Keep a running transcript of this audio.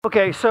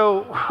Okay,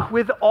 so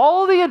with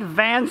all the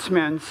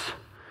advancements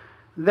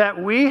that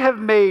we have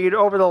made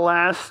over the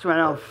last,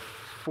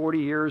 40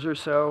 years or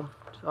so,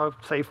 I'll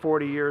say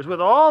 40 years, with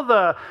all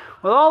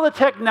the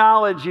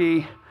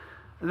technology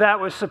that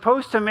was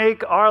supposed to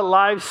make our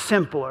lives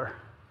simpler,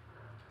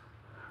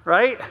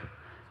 right?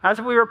 That's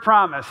what we were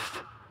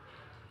promised.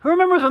 Who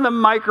remembers when the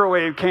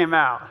microwave came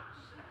out?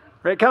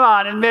 Right, come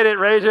on, admit it,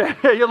 raise your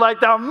hand. You're like,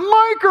 the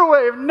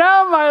microwave,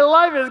 now my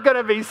life is going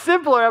to be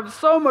simpler. I have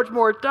so much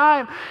more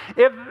time.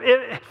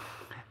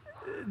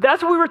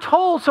 That's what we were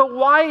told, so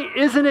why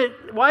isn't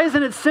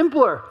it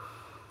simpler?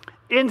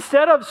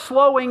 Instead of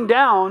slowing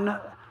down,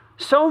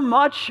 so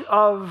much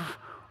of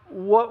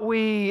what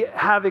we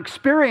have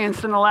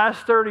experienced in the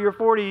last 30 or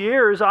 40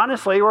 years,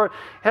 honestly,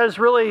 has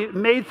really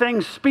made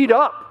things speed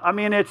up. I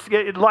mean,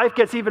 life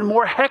gets even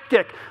more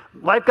hectic.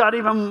 Life got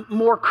even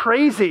more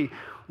crazy.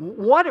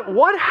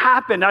 What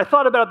happened? I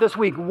thought about it this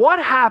week. What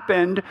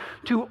happened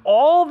to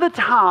all the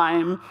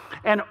time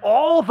and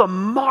all the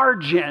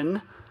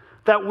margin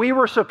that we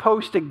were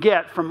supposed to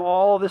get from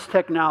all this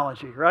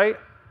technology, right?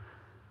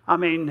 I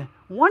mean,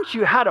 once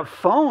you had a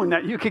phone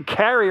that you could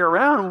carry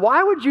around,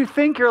 why would you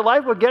think your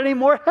life would get any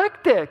more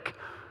hectic?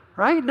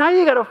 Right? Now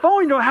you got a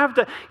phone, you don't have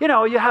to,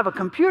 you have a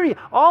computer,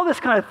 all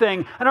this kind of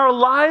thing. And our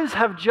lives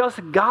have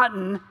just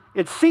gotten,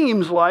 it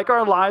seems like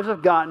our lives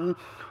have gotten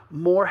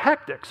more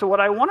hectic. So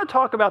what I want to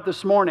talk about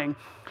this morning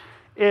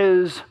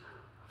is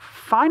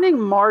finding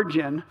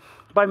margin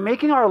by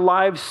making our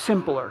lives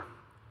simpler.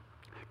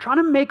 Trying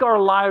to make our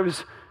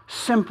lives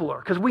simpler,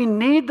 because we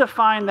need to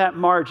find that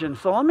margin.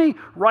 So let me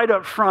right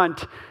up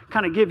front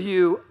kind of give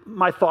you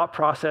my thought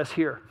process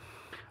here.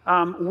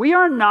 We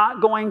are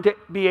not going to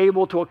be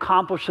able to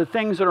accomplish the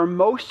things that are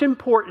most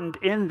important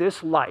in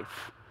this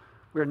life.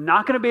 We're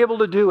not going to be able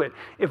to do it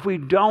if we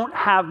don't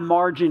have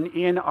margin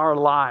in our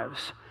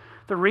lives.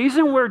 The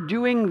reason we're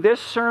doing this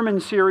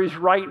sermon series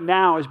right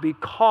now is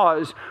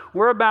because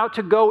we're about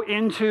to go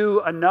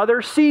into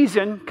another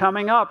season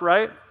coming up,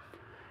 right?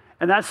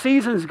 And that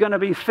season is going to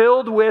be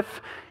filled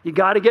with, you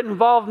got to get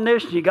involved in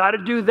this, you got to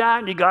do that,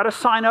 and you got to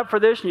sign up for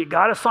this, and you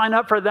got to sign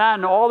up for that.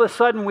 And all of a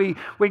sudden we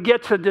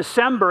get to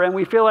December and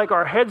we feel like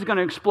our head's going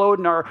to explode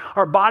and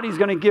our body's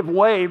going to give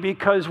way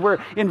because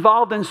we're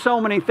involved in so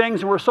many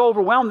things and we're so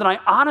overwhelmed. And I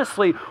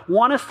honestly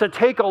want us to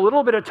take a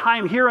little bit of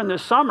time here in the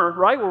summer,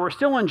 right, where we're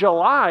still in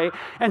July,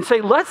 and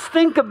say, let's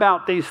think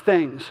about these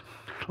things.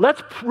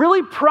 Let's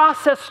really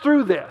process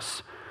through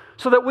this,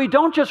 so that we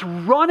don't just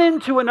run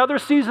into another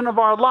season of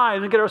our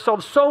lives and get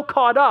ourselves so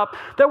caught up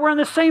that we're in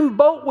the same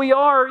boat we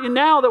are in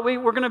now, that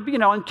we're going to be,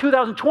 in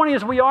 2020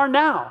 as we are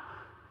now.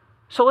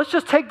 So let's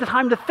just take the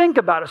time to think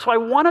about it. So I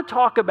want to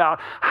talk about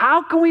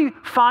how can we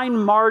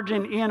find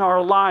margin in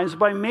our lives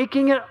by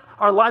making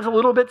our lives a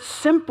little bit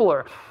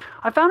simpler.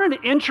 I found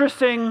an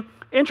interesting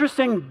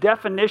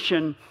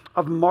definition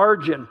of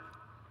margin.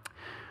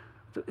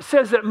 It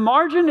says that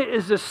margin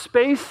is a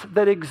space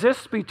that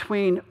exists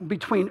between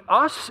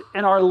us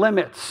and our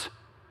limits.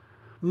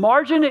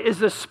 Margin is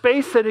the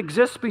space that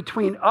exists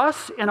between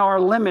us and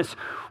our limits.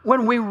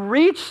 When we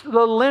reach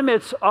the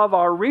limits of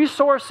our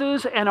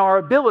resources and our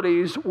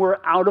abilities, we're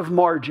out of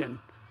margin.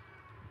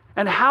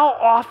 And how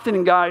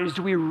often, guys,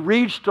 do we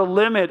reach the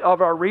limit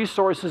of our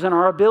resources and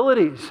our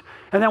abilities?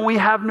 And then we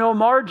have no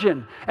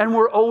margin, and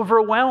we're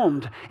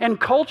overwhelmed. And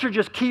culture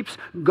just keeps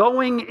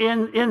going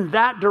in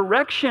that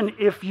direction,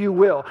 if you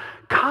will.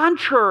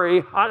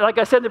 Contrary, like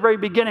I said in the very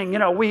beginning,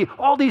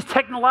 all these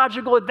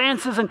technological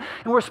advances, and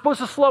we're supposed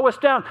to slow us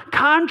down.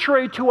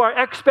 Contrary to our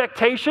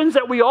expectations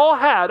that we all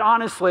had,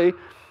 honestly,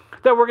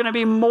 that we're going to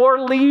be more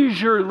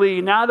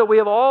leisurely now that we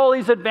have all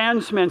these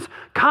advancements.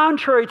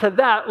 Contrary to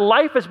that,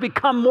 life has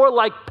become more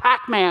like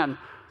Pac-Man.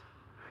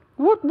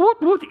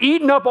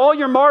 Eating up all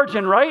your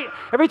margin, right?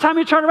 Every time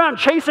you turn around,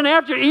 chasing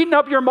after you, eating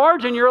up your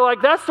margin, you're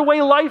like, that's the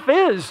way life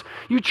is.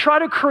 You try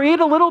to create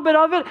a little bit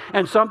of it,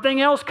 and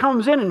something else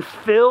comes in and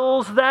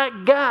fills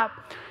that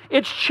gap.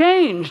 It's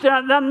changed.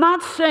 And I'm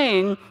not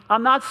saying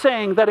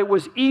that it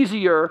was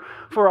easier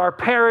for our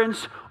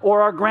parents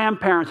or our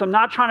grandparents. I'm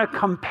not trying to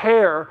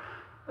compare.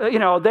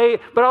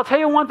 But I'll tell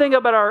you one thing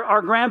about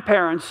our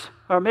grandparents,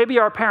 or maybe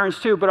our parents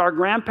too, but our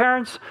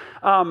grandparents,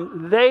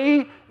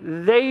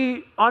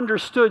 they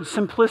understood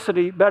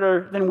simplicity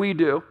better than we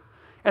do,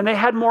 and they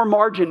had more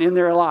margin in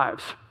their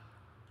lives.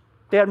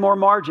 They had more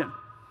margin.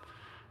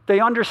 They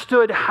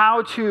understood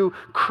how to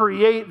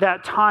create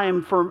that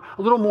time for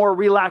a little more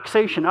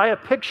relaxation. I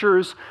have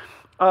pictures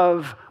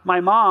of my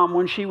mom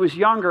when she was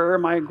younger,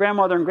 my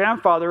grandmother and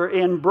grandfather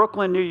in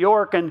Brooklyn, New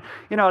York, and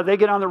they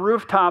get on the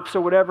rooftops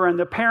or whatever, and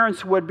the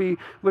parents would be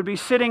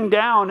sitting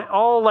down,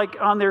 all like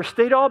on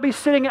they'd all be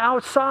sitting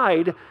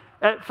outside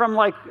from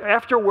like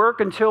after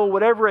work until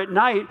whatever at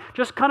night,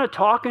 just kind of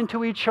talking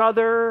to each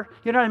other,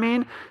 you know what I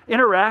mean?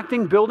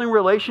 Interacting, building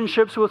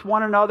relationships with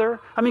one another.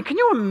 I mean, can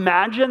you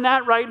imagine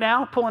that right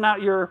now? Pulling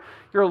out your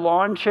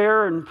lawn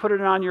chair and put it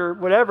on your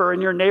whatever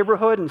in your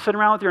neighborhood and sitting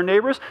around with your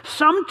neighbors.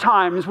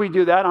 Sometimes we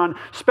do that on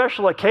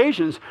special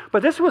occasions,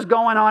 but this was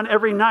going on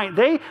every night.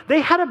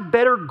 They had a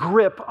better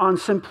grip on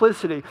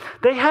simplicity.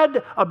 They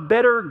had a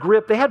better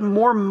grip. They had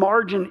more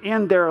margin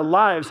in their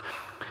lives.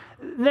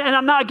 And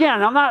I'm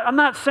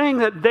not saying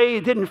that they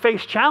didn't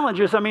face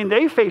challenges. I mean,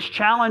 they faced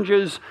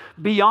challenges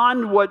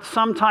beyond what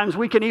sometimes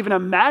we can even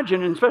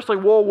imagine, and especially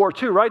World War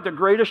II, right? The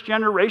greatest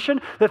generation,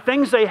 the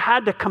things they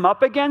had to come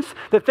up against,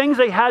 the things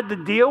they had to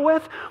deal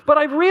with. But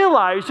I've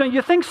realized, and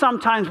you think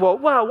sometimes, well,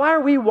 why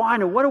are we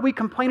whining? What are we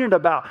complaining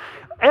about?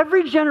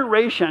 Every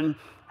generation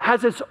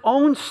has its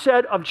own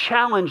set of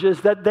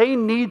challenges that they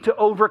need to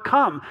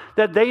overcome,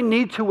 that they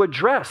need to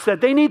address, that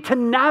they need to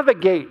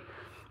navigate.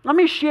 Let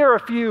me share a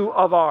few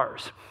of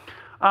ours.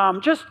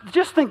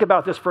 Just think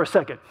about this for a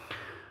second.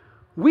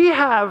 We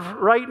have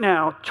right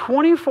now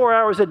 24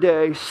 hours a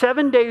day,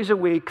 7 days a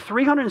week,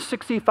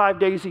 365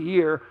 days a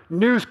year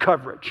news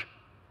coverage,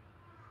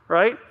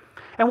 right?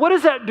 And what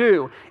does that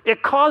do?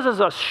 It causes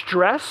us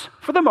stress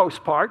for the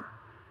most part,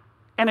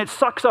 and it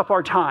sucks up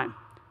our time.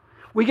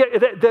 We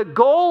get the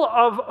goal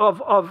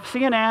of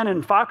CNN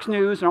and Fox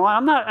News, and all,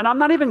 I'm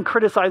not even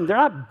criticizing. They're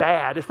not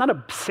bad. It's not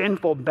a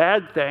sinful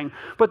bad thing.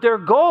 But their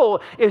goal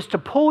is to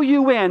pull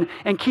you in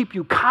and keep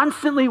you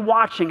constantly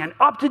watching and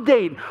up to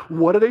date.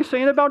 What are they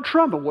saying about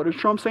Trump? And what is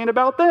Trump saying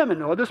about them?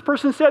 And this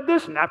person said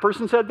this, and that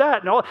person said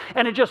that,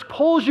 and it just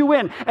pulls you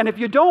in. And if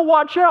you don't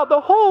watch out, the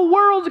whole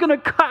world's going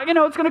to,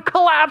 it's going to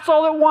collapse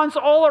all at once,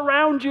 all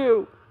around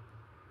you.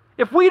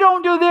 If we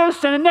don't do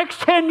this, in the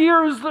next 10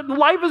 years,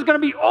 life is going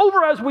to be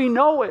over as we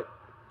know it.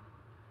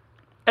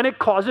 And it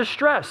causes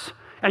stress.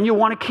 And you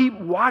want to keep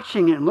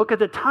watching it and look at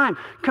the time.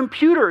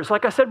 Computers,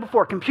 like I said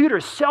before,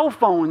 computers, cell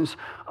phones,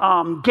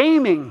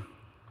 gaming,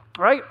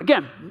 right?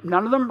 Again,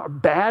 none of them are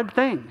bad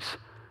things.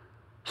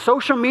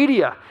 Social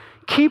media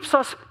keeps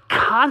us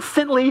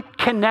constantly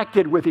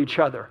connected with each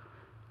other.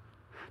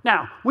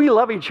 Now, we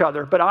love each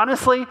other, but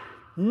honestly,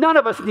 none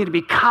of us need to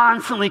be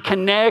constantly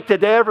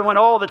connected to everyone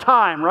all the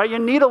time, right? You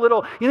need a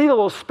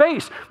little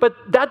space, but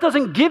that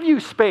doesn't give you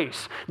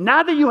space.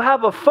 Now that you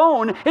have a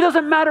phone, it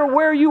doesn't matter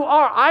where you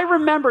are. I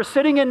remember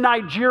sitting in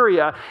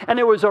Nigeria, and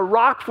it was a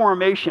rock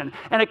formation,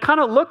 and it kind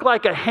of looked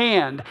like a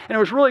hand, and it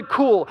was really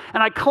cool.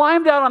 And I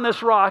climbed out on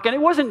this rock, and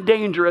it wasn't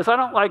dangerous. I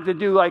don't like to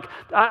do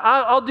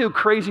I'll do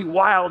crazy,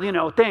 wild,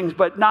 things,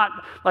 but not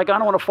like I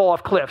don't want to fall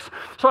off cliffs.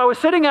 So I was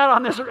sitting out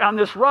on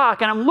this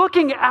rock, and I'm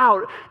looking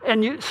out,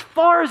 and as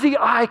far as the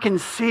eye can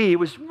see, it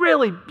was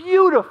really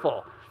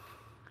beautiful.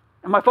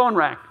 And my phone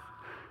rang.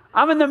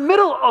 I'm in the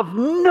middle of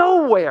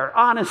nowhere,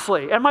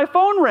 honestly, and my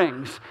phone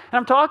rings, and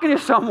I'm talking to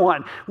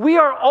someone. We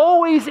are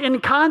always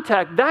in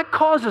contact. That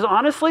causes,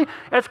 honestly,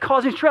 that's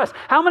causing stress.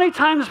 How many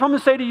times does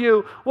someone say to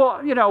you, well,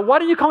 why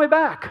didn't you call me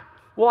back?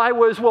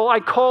 I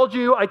called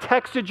you, I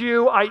texted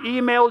you, I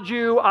emailed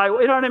you,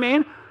 you know what I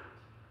mean?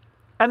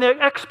 And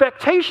the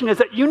expectation is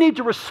that you need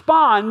to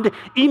respond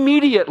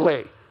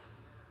immediately.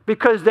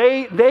 Because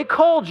they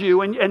called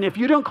you, and if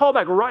you don't call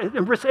back, right,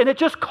 and it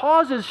just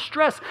causes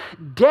stress.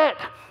 Debt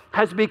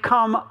has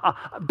become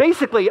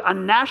basically a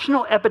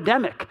national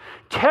epidemic.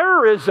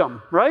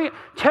 Terrorism, right?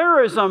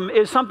 Terrorism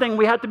is something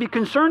we have to be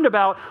concerned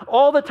about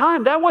all the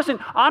time. That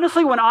wasn't,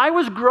 honestly, when I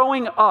was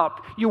growing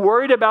up, you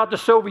worried about the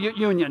Soviet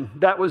Union.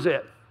 That was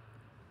it.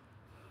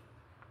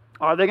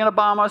 Are they going to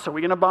bomb us? Are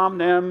we going to bomb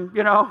them?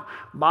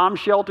 Bomb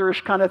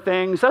shelterish kind of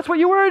things. That's what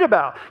you worried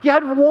about. You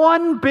had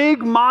one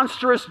big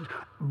monstrous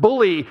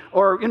bully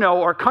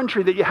or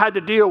country that you had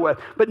to deal with.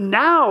 But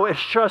now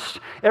it's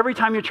just every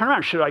time you turn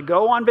around, should I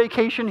go on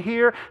vacation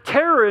here?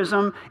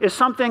 Terrorism is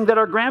something that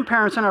our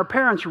grandparents and our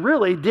parents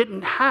really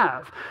didn't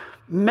have.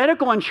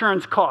 Medical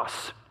insurance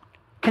costs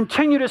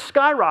continue to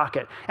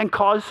skyrocket and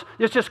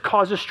it just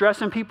causes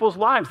stress in people's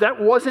lives. It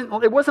wasn't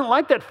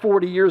like that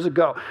 40 years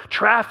ago.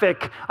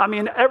 Traffic,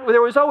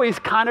 there was always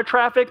kind of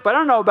traffic, but I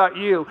don't know about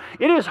you.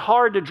 It is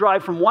hard to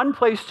drive from one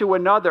place to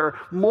another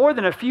more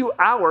than a few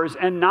hours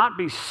and not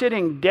be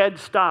sitting dead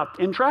stopped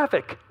in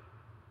traffic.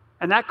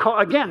 And that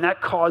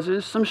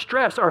causes some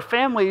stress. Our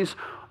families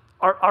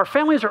are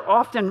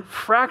often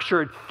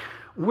fractured.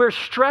 We're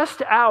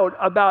stressed out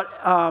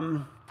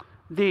about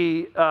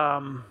the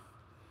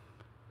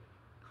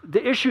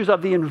issues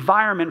of the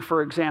environment,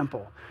 for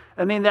example.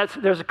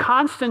 There's a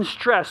constant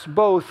stress,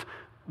 both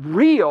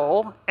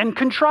real and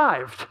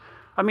contrived.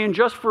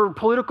 Just for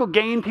political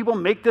gain, people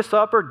make this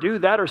up or do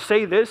that or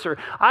say this.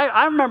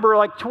 I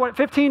remember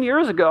 15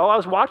 years ago, I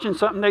was watching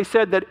something, they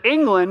said that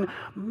England,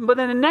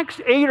 within the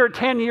next 8 or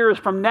 10 years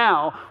from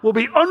now, will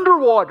be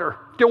underwater.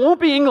 There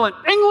won't be England.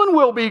 England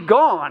will be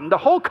gone. The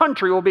whole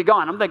country will be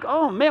gone. I'm like,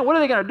 oh man, what are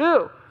they going to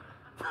do?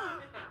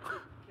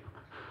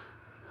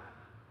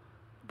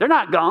 They're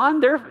not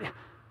gone,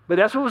 but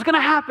that's what was going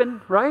to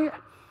happen, right?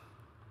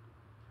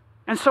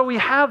 And so we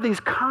have these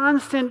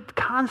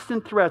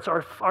constant threats.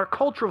 Our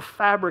cultural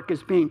fabric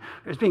is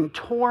being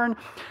torn.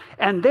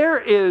 And there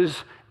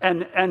is,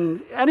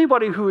 and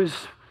anybody who is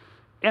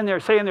in their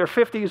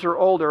 50s or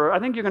older, I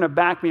think you're going to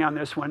back me on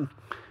this one.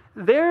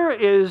 There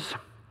is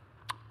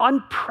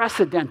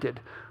unprecedented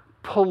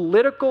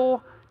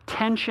political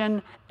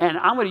tension, and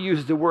I'm going to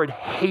use the word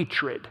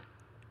hatred.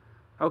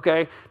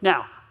 Okay?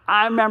 Now,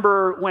 I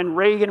remember when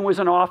Reagan was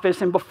in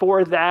office and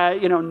before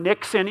that,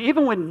 Nixon,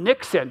 even with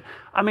Nixon,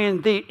 I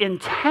mean, the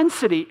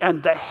intensity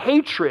and the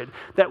hatred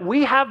that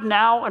we have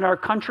now in our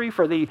country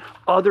for the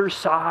other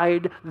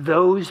side,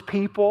 those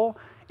people,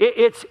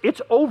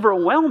 it's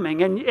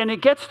overwhelming. And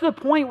it gets to the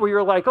point where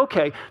you're like,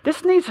 okay,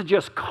 this needs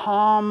to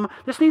calm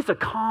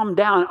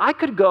down. I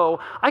could go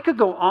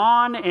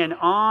on and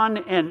on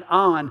and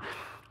on.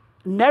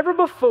 Never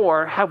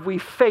before have we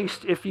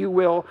faced, if you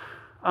will,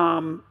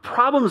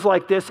 problems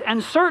like this,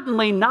 and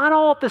certainly not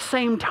all at the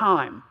same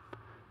time.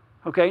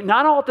 Okay,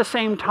 not all at the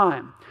same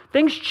time.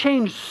 Things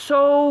change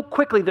so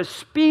quickly. The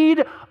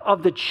speed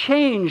of the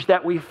change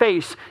that we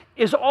face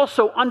is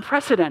also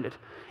unprecedented.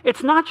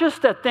 It's not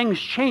just that things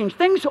change.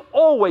 Things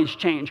always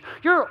change.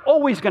 You're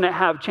always going to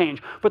have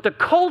change. But the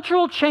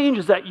cultural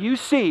changes that you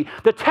see,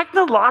 the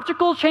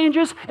technological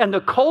changes and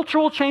the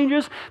cultural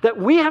changes that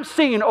we have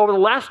seen over the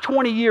last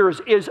 20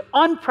 years is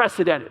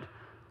unprecedented.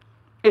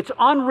 It's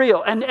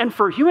unreal. And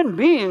for human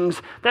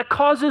beings, that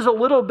causes a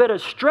little bit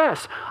of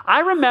stress. I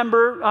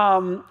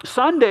remember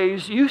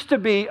Sundays used to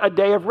be a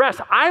day of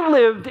rest. I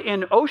lived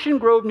in Ocean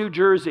Grove, New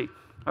Jersey,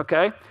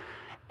 okay?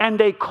 And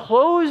they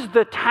closed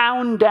the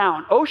town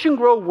down. Ocean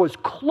Grove was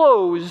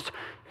closed,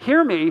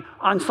 hear me,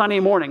 on Sunday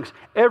mornings.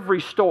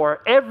 Every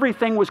store,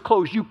 everything was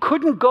closed. You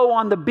couldn't go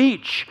on the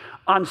beach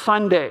on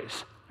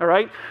Sundays, all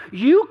right?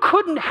 You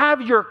couldn't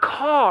have your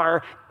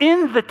car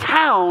in the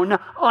town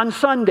on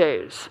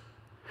Sundays.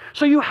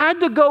 So you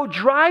had to go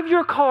drive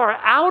your car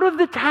out of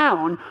the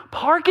town,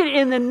 park it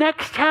in the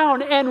next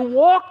town, and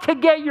walk to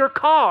get your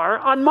car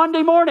on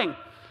Monday morning.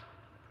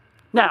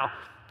 Now,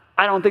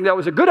 I don't think that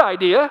was a good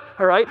idea,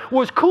 all right? It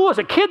was cool as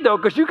a kid, though,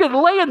 because you could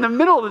lay in the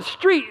middle of the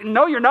street and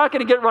know you're not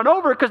going to get run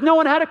over because no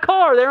one had a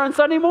car there on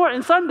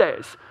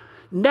Sundays.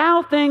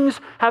 Now things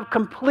have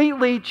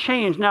completely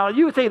changed. Now,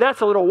 you would say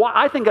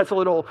I think that's a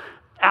little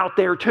out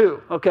there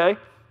too, okay?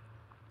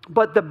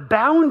 But the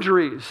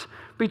boundaries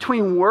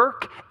between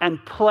work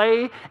and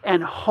play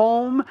and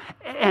home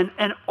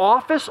and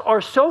office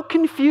are so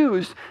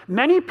confused.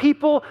 Many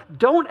people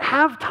don't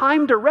have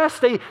time to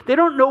rest. They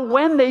don't know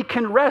when they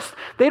can rest.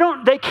 They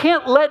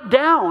can't let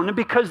down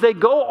because they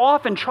go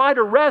off and try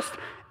to rest,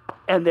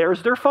 and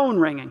there's their phone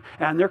ringing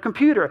and their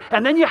computer.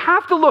 And then you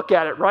have to look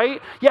at it,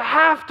 right? You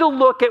have to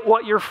look at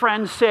what your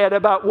friend said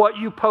about what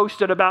you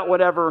posted about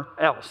whatever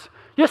else.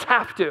 You just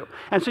have to.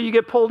 And so you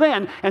get pulled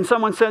in, and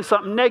someone says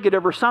something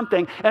negative or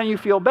something, and you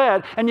feel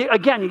bad, and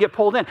you get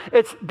pulled in.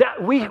 It's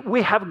that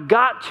we have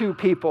got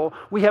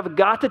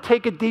to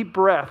take a deep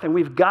breath, and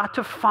we've got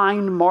to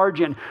find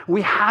margin.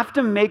 We have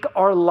to make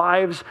our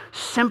lives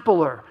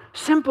simpler.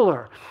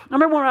 I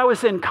remember when I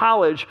was in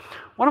college,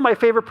 one of my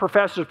favorite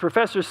professors,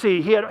 Professor C,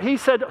 he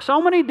said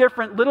so many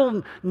different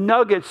little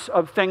nuggets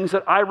of things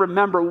that I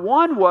remember.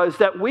 One was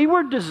that we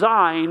were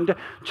designed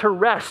to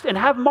rest and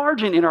have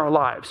margin in our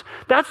lives.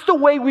 That's the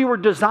way we were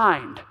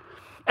designed.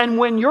 And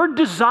when you're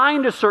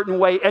designed a certain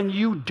way and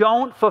you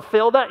don't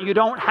fulfill that, you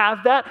don't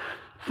have that,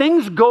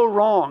 things go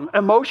wrong.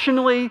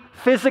 Emotionally,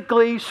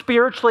 physically,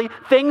 spiritually,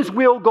 things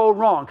will go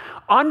wrong.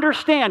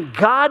 Understand,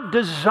 God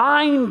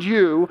designed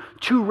you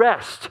to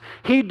rest.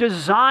 He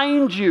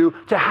designed you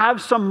to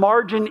have some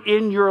margin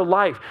in your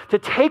life, to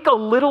take a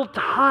little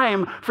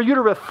time for you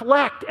to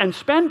reflect and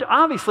spend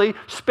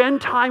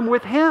time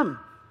with Him.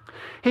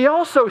 He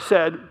also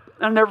said, and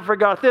I never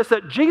forgot this,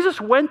 that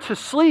Jesus went to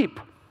sleep.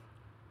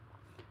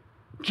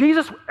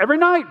 Every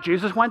night,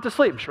 Jesus went to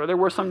sleep. I'm sure there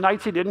were some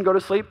nights He didn't go to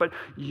sleep, but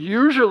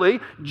usually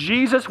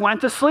Jesus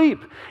went to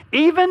sleep.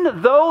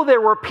 Even though there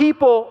were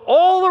people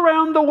all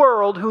around the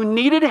world who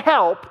needed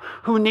help,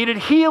 who needed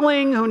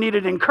healing, who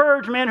needed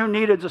encouragement, who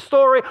needed a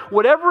story,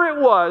 whatever it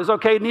was,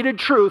 okay, needed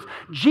truth,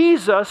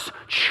 Jesus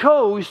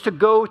chose to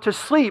go to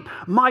sleep.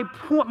 My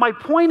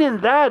point in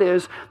that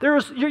is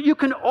you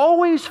can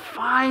always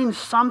find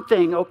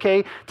something,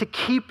 okay, to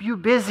keep you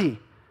busy.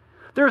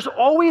 There's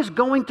always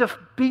going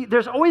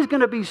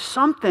to be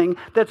something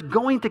that's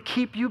going to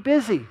keep you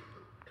busy.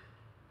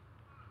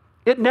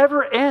 It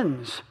never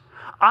ends.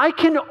 I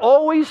can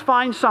always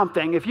find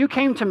something. If you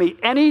came to me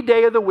any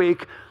day of the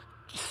week,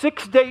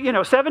 7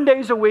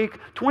 days a week,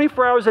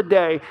 24 hours a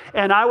day,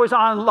 and I was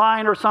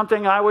online or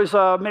something, I was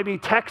maybe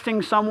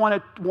texting someone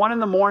at 1 in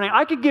the morning,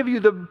 I could give you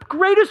the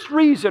greatest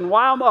reason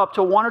why I'm up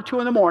till 1 or 2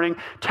 in the morning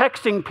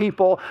texting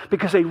people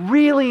because they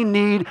really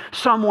need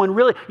someone.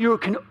 You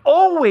can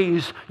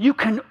always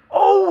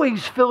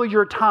fill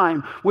your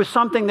time with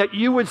something that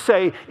you would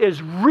say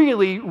is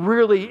really,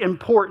 really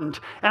important.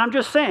 And I'm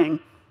just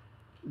saying,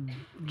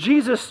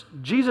 Jesus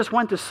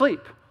went to sleep.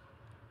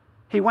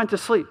 He went to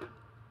sleep.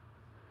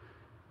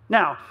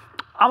 Now,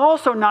 I'm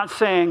also not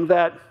saying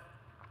that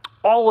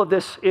all of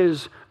this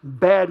is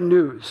bad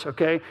news,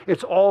 okay?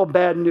 It's all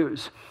bad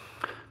news.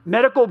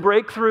 Medical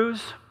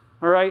breakthroughs,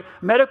 all right?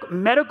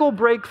 Medical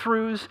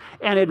breakthroughs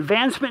and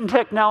advancement in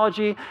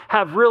technology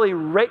have really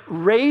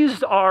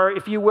raised our,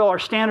 if you will, our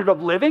standard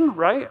of living,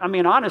 right? I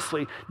mean,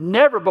 honestly,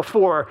 never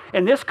before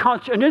in this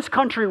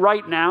country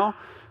right now,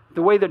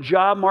 the way the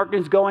job market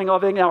is going,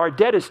 everything now, our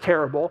debt is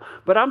terrible.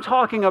 But I'm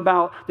talking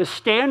about the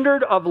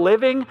standard of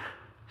living.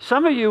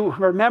 Some of you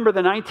remember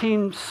the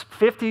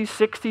 1950s,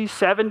 60s,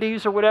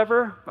 70s, or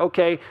whatever.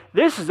 Okay,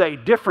 this is a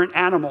different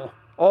animal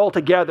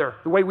altogether.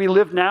 The way we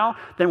live now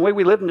than the way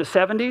we lived in the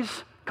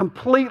 70s.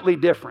 Completely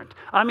different.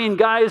 I mean,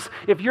 guys,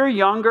 if you're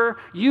younger,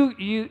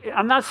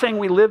 I'm not saying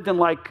we lived in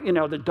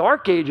the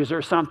dark ages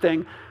or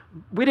something.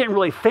 We didn't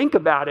really think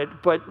about it,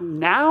 but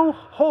now,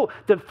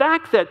 the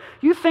fact that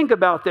you think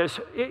about this,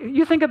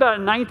 you think about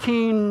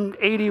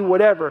 1980,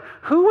 whatever,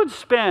 who would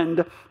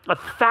spend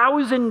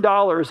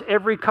 $1,000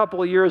 every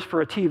couple of years for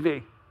a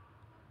TV?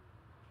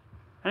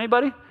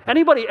 Anybody?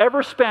 Anybody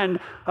ever spend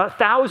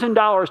 $1,000,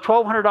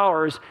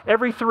 $1,200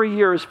 every 3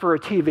 years for a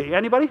TV?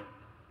 Anybody?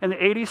 In the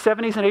 80s,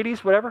 70s, and 80s,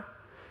 whatever?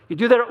 You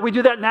do that. We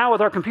do that now with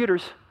our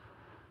computers.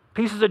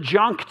 Pieces of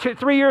junk.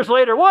 3 years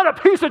later, what a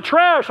piece of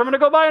trash. I'm going to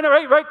go buy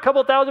a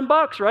couple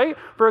 $1,000, right,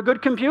 for a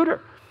good computer.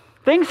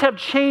 Things have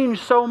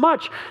changed so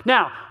much.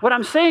 Now, what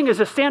I'm saying is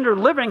the standard of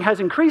living has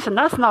increased, and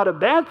that's not a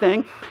bad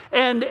thing.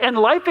 And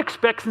life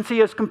expectancy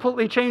has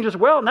completely changed as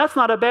well, and that's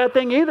not a bad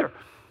thing either.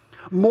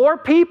 More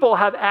people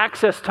have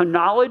access to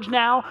knowledge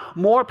now.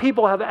 More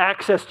people have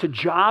access to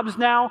jobs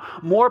now.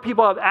 More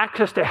people have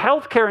access to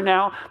healthcare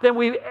now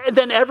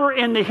than ever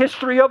in the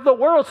history of the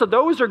world. So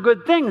those are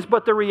good things.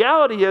 But the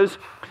reality is,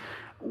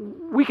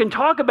 we can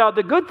talk about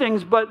the good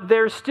things, but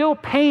there's still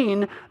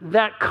pain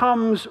that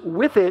comes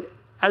with it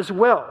as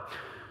well.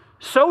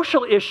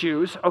 Social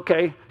issues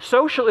have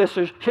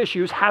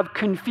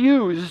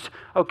confused,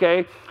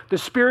 the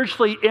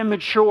spiritually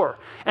immature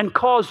and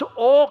cause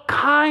all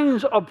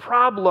kinds of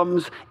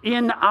problems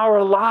in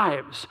our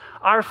lives,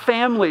 our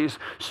families.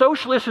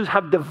 Social issues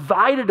have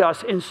divided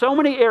us in so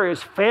many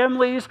areas: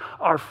 families,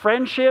 our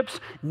friendships,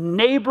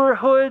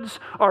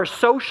 neighborhoods, our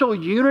social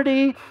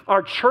unity,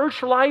 our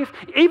church life.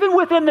 Even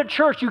within the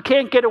church, you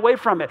can't get away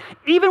from it.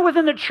 Even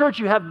within the church,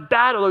 you have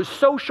those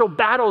social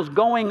battles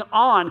going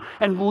on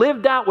and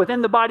lived out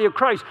within the body of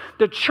Christ.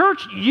 The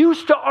church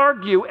used to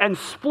argue and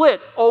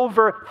split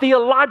over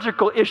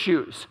theological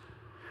issues.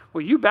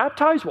 Well, you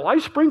baptize? Well, I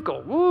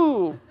sprinkle.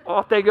 Woo,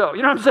 off they go.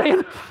 You know what I'm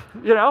saying?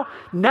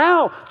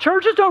 Now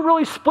churches don't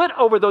really split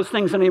over those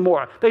things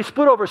anymore. They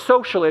split over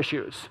social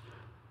issues.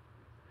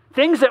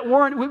 Things that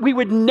we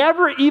would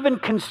never even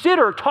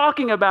consider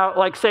talking about,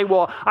 like say,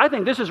 well, I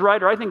think this is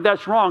right or I think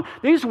that's wrong.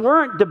 These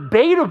weren't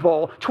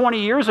debatable 20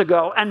 years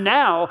ago, and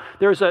now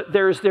there's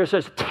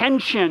a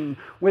tension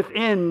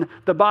within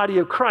the body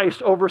of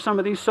Christ over some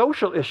of these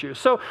social issues.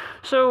 So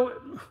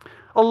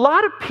a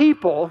lot of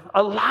people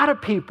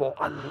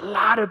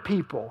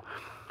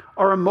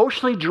are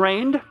emotionally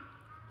drained.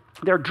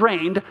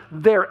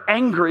 They're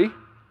angry,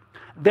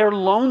 they're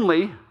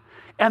lonely,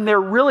 and they're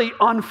really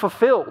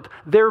unfulfilled.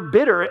 They're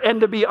bitter,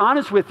 and to be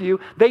honest with you,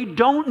 they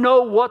don't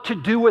know what to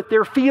do with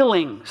their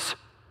feelings.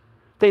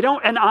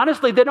 Most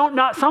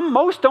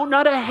don't know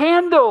how to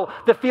handle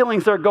the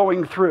feelings they're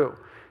going through.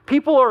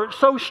 People are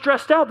so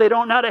stressed out, they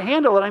don't know how to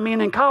handle it. I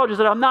mean, in colleges,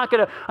 that I'm not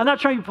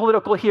trying to be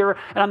political here,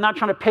 and I'm not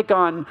trying to pick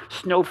on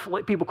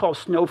people call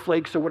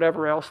snowflakes or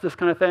whatever else, this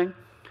kind of thing.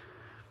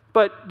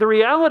 But the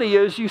reality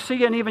is, you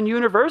see in even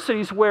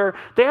universities where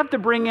they have to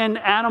bring in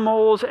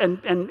animals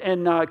and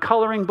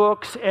coloring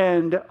books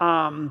and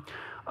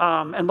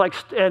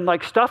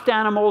stuffed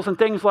animals and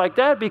things like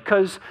that,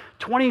 because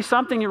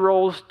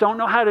 20-something-year-olds don't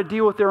know how to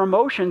deal with their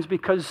emotions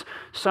because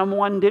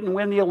someone didn't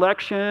win the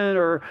election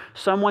or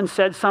someone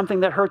said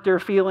something that hurt their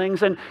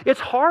feelings. And it's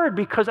hard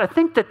because I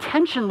think the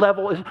tension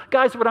level is,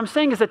 guys, what I'm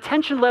saying is the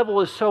tension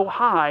level is so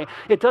high,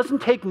 it doesn't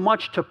take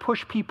much to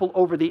push people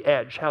over the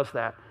edge. How's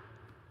that?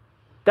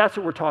 That's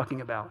what we're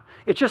talking about.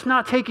 It's just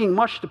not taking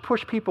much to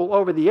push people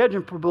over the edge.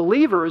 And for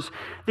believers,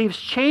 these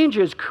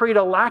changes create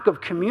a lack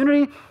of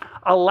community,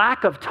 a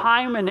lack of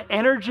time and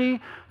energy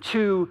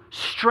to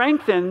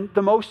strengthen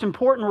the most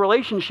important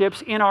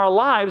relationships in our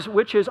lives,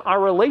 which is our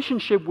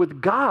relationship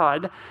with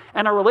God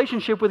and our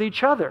relationship with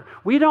each other.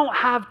 We don't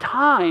have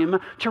time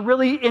to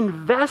really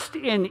invest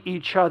in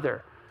each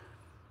other,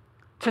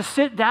 to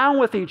sit down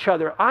with each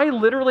other.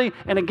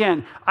 And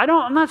again,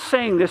 I'm not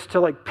saying this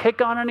to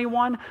pick on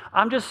anyone.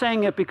 I'm just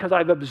saying it because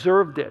I've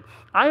observed it.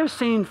 I have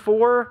seen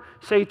 4,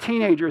 say,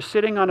 teenagers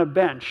sitting on a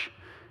bench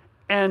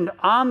and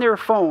on their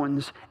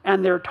phones,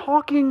 and they're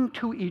talking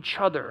to each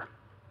other.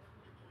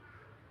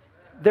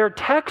 They're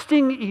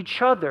texting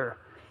each other.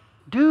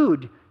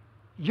 Dude,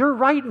 you're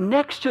right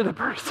next to the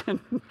person.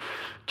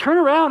 Turn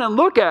around and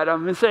look at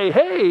them and say,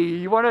 hey,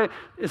 you want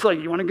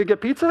to go get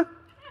pizza?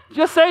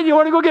 Just saying you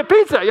want to go get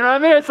pizza. You know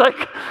what I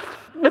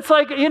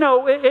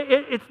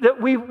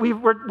mean?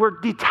 We're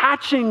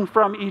detaching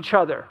from each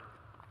other.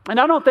 And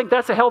I don't think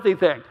that's a healthy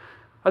thing.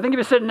 I think if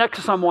you're sitting next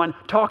to someone,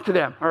 talk to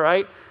them, all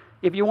right?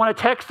 If you want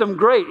to text them,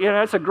 great.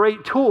 That's a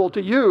great tool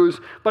to use.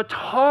 But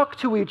talk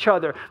to each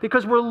other,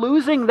 because we're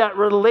losing that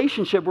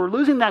relationship. We're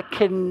losing that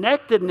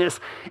connectedness.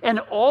 And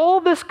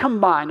all this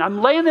combined,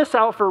 I'm laying this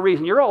out for a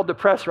reason. You're all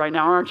depressed right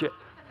now, aren't you?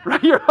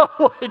 Right? You're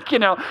all like,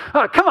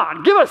 come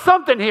on, give us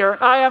something here.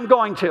 I am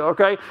going to,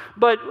 okay?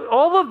 But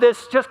all of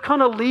this just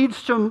kind of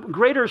leads to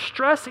greater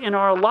stress in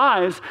our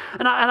lives.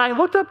 And I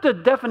looked up the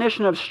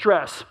definition of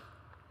stress.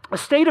 A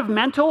state of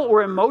mental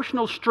or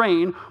emotional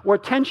strain or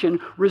tension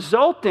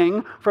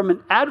resulting from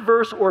an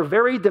adverse or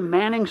very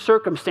demanding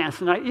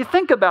circumstance. And you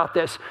think about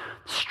this.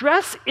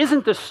 Stress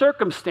isn't the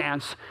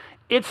circumstance.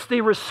 It's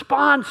the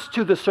response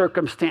to the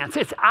circumstance.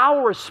 It's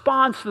our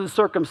response to the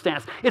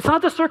circumstance. It's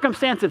not the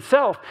circumstance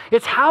itself.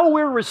 It's how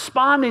we're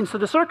responding to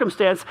the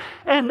circumstance.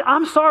 And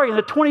I'm sorry, in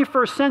the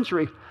 21st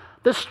century,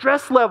 the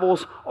stress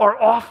levels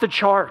are off the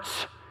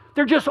charts.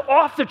 They're just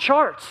off the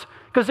charts,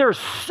 because there's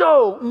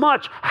so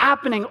much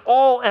happening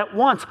all at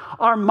once.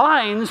 Our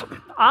minds,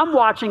 I'm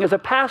watching as a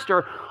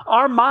pastor,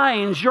 your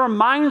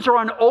minds are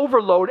on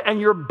overload, and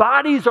your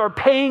bodies are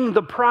paying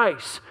the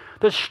price.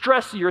 The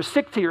stress, you're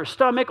sick to your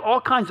stomach,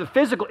 all kinds of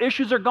physical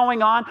issues are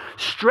going on.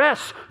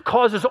 Stress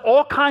causes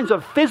all kinds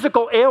of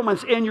physical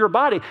ailments in your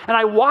body. And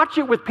I watch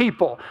it with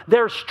people.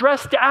 They're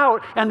stressed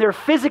out and they're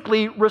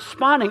physically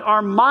responding.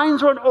 Our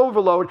minds are on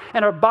overload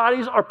and our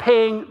bodies are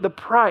paying the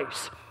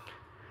price.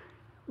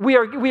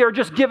 We're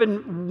just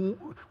given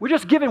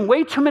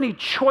way too many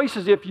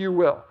choices, if you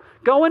will.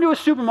 Go into a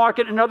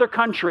supermarket in another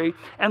country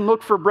and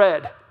look for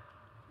bread.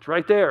 It's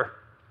right there,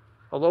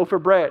 a loaf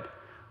of bread.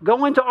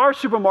 Go into our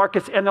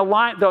supermarkets and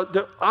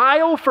the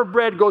aisle for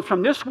bread goes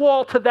from this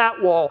wall to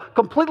that wall,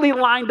 completely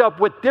lined up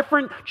with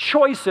different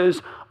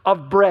choices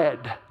of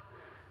bread.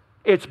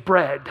 It's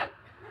bread,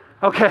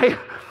 okay?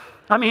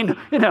 I mean,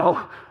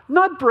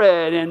 nut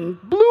bread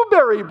and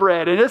blueberry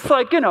bread. And it's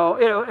like,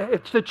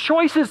 the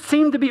choices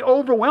seem to be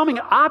overwhelming.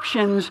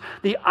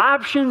 The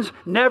options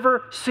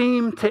never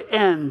seem to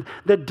end.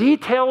 The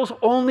details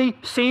only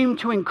seem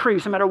to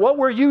increase. No matter what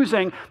we're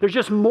using, there's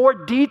just more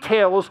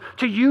details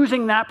to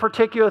using that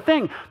particular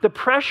thing. The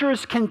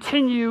pressures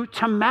continue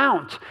to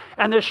mount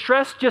and the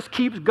stress just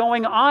keeps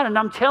going on. And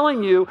I'm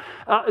telling you,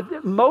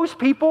 most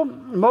people,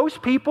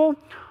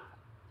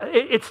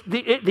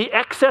 the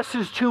excess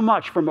is too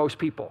much for most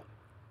people.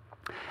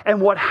 And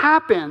what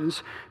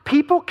happens,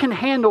 people can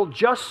handle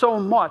just so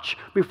much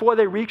before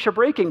they reach a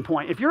breaking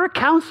point. If you're a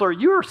counselor,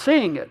 you're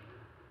seeing it.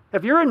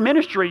 If you're in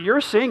ministry,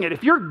 you're seeing it.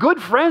 If you're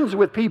good friends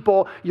with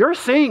people, you're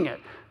seeing it.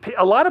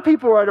 A lot of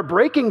people are at a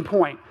breaking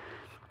point.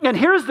 And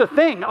here's the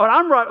thing,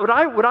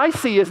 what I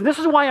see is, and this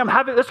is why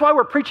that's why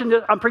I'm preaching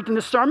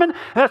this sermon, and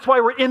that's why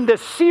we're in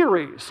this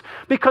series.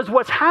 Because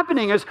what's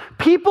happening is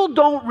people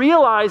don't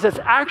realize it's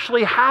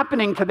actually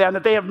happening to them,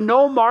 that they have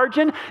no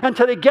margin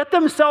until they get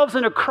themselves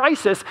in a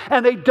crisis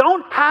and they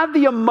don't have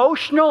the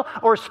emotional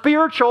or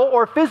spiritual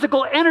or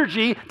physical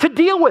energy to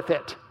deal with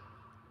it.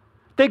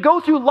 They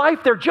go through life,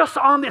 they're just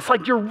on this,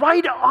 like you're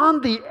right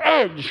on the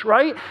edge,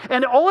 right?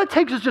 And all it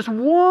takes is just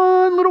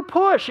one little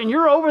push and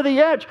you're over the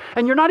edge.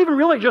 And you're not even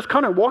really just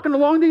kind of walking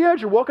along the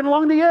edge, you're walking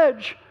along the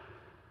edge.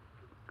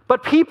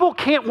 But people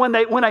can't, when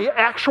an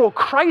actual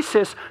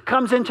crisis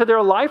comes into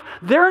their life,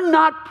 they're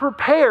not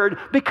prepared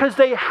because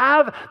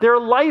their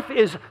life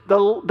is, the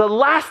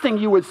last thing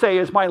you would say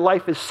is, my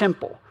life is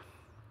simple.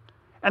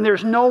 And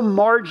there's no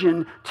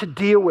margin to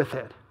deal with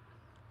it.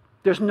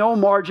 There's no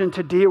margin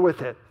to deal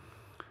with it.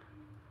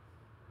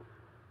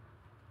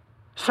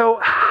 So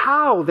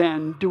how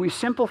then do we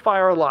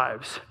simplify our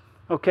lives,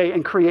 okay,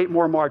 and create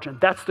more margin?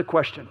 That's the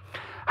question.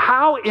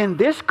 How in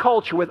this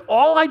culture, with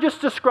all I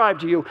just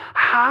described to you,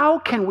 how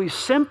can we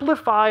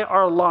simplify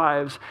our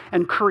lives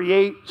and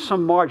create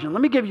some margin?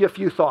 Let me give you a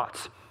few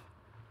thoughts.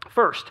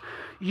 First,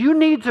 you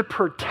need to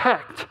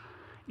protect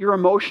your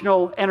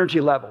emotional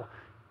energy level.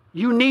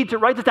 You need to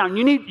write this down.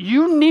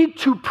 You need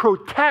to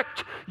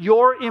protect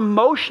your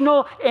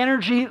emotional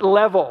energy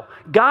level.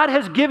 God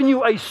has given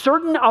you a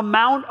certain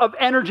amount of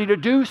energy to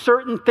do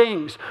certain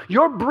things.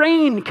 Your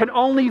brain can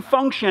only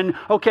function,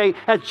 okay,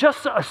 at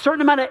just a certain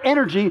amount of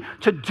energy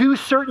to do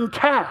certain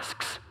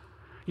tasks.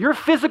 Your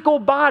physical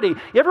body.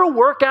 You ever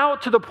work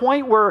out to the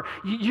point where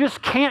you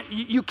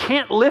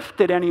can't lift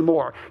it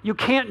anymore? You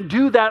can't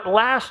do that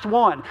last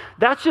one.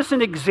 That's just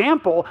an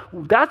example.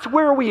 That's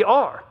where we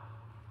are.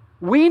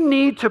 We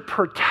need to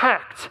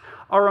protect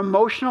our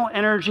emotional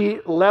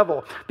energy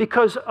level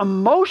because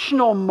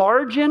emotional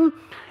margin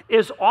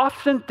is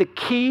often the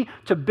key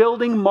to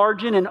building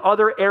margin in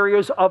other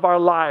areas of our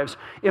lives.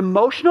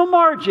 Emotional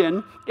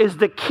margin is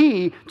the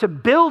key to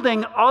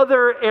building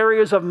other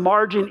areas of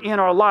margin in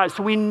our lives.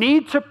 So we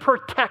need to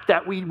protect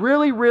that. We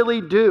really,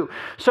 really do.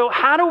 So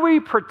how do we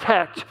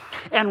protect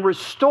and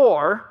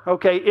restore,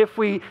 okay, if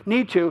we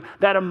need to,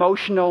 that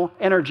emotional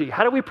energy?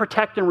 How do we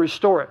protect and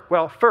restore it?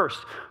 Well,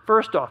 first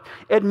off,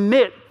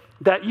 admit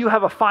that you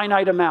have a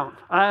finite amount.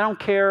 I don't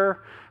care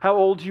how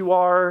old you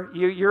are,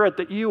 you're in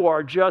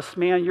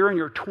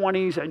your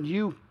 20s and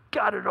you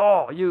got it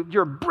all.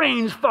 Your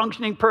brain's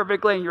functioning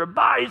perfectly and your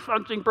body's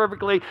functioning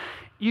perfectly.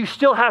 you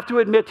still have to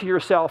admit to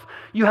yourself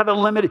you have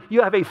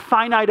a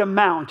finite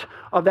amount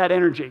of that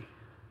energy.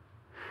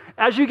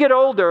 As you get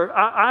older,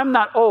 I'm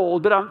not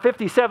old, but I'm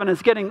 57,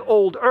 it's getting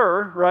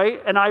older,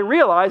 right? And I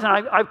realize, and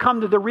I've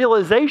come to the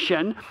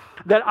realization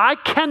that I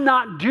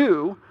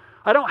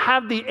don't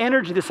have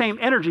the same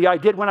energy I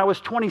did when I was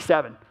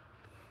 27.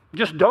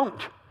 Just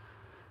don't.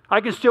 I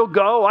can still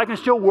go. I can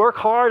still work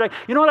hard.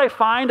 You know what I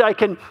find? I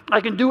can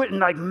do it in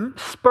like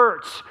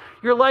spurts.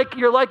 You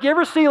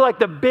ever see like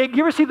the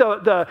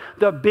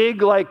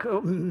big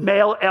like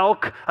male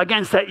elk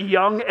against that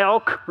young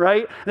elk,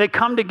 right? They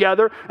come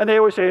together and they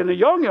always say, and the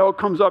young elk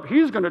comes up,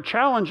 he's going to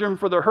challenge him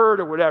for the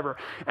herd or whatever.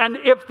 And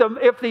if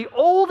the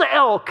old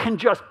elk can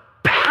just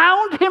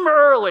pound him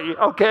early,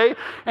 okay,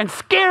 and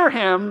scare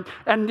him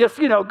and just,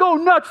 go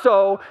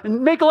nutso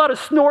and make a lot of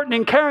snorting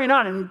and carrying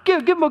on and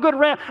give him a good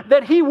ram,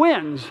 that he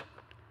wins.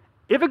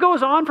 If it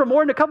goes on for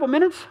more than a couple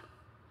minutes,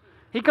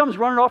 he comes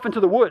running off into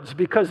the woods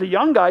because the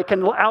young guy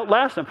can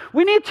outlast him.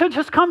 We need to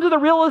just come to the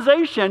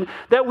realization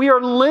that we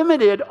are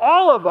limited,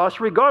 all of us,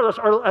 regardless,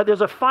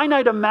 there's a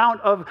finite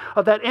amount of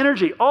that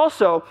energy.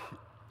 Also,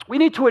 we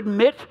need to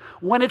admit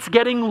when it's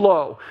getting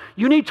low.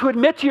 You need to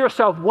admit to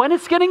yourself when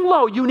it's getting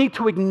low. You need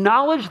to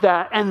acknowledge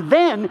that, and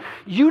then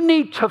you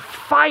need to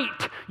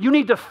fight. You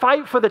need to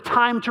fight for the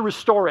time to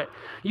restore it.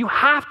 You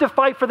have to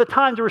fight for the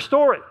time to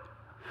restore it.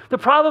 The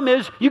problem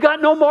is you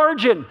got no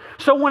margin.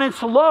 So when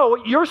it's low,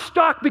 you're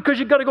stuck because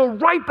you got to go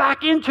right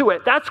back into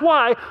it. That's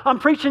why I'm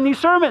preaching these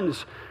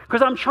sermons.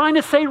 Because I'm trying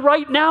to say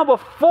right now,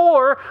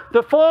 before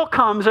the fall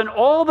comes and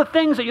all the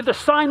things that you have to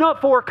sign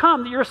up for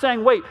come, that you're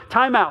saying, wait,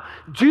 time out.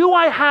 Do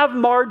I have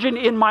margin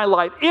in my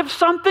life? If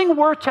something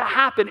were to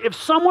happen, if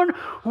someone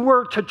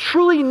were to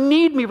truly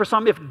need me for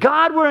something, if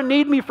God were to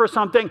need me for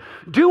something,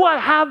 do I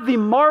have the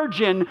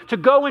margin to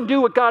go and do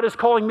what God is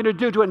calling me to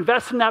do, to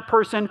invest in that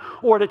person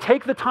or to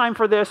take the time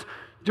for this?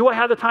 Do I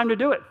have the time to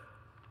do it?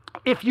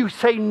 If you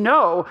say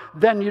no,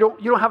 then you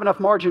don't have enough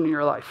margin in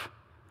your life.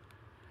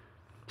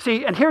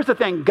 See, and here's the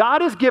thing.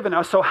 God has given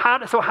us, so how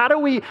do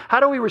we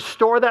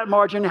restore that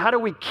margin? How do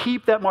we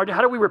keep that margin? How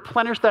do we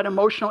replenish that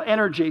emotional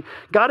energy?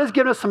 God has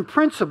given us some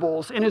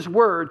principles in his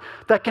word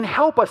that can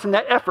help us in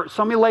that effort.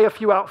 So let me lay a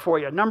few out for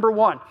you. Number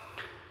one,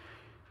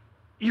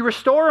 you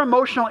restore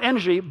emotional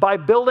energy by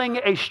building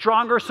a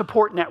stronger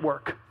support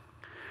network.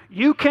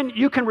 You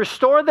can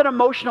restore that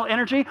emotional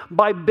energy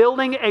by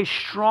building a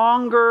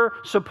stronger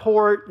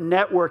support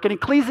network. In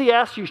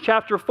Ecclesiastes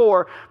chapter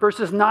 4,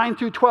 verses 9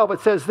 through 12, it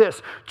says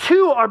this: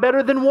 2 are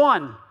better than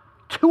 1.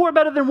 2 are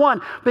better than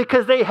 1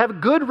 because they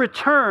have good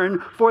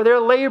return for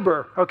their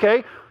labor.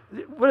 Okay?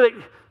 What are they?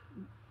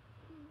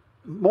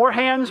 More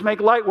hands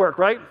make light work,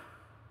 right?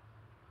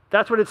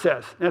 That's what it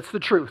says. That's the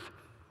truth.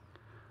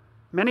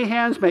 Many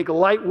hands make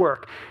light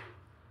work.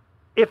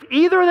 If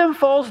either of them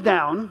falls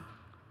down,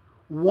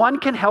 one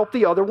can help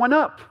the other one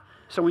up.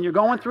 So when you're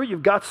going through it,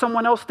 you've got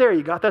someone else there.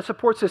 You got that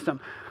support system.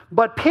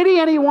 But pity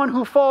anyone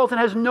who falls and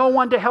has no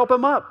one to help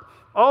him up.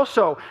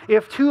 Also,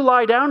 if 2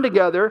 lie down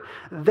together,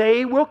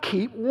 they will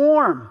keep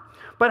warm.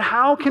 But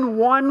how can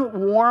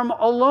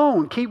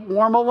one keep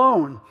warm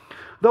alone?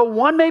 Though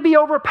one may be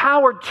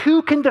overpowered,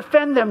 2 can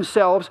defend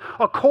themselves.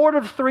 A cord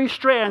of 3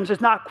 strands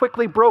is not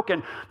quickly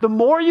broken. The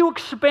more you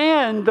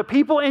expand the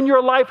people in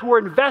your life who are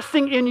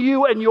investing in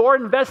you and you're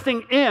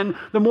investing in,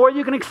 the more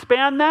you can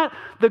expand that,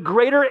 the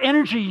greater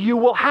energy you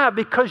will have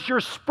because you're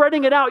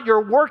spreading it out.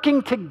 You're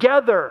working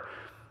together.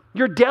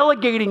 You're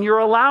delegating. You're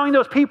allowing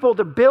those people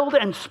to build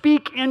and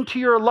speak into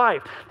your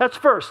life. That's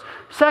first.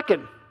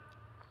 Second,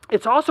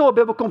 it's also a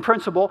biblical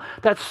principle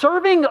that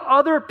serving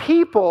other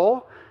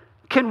people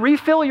can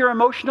refill your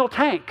emotional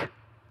tank.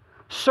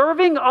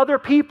 Serving other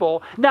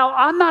people. Now,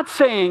 I'm not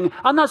saying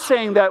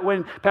that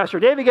when Pastor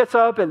David gets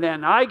up and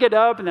then I get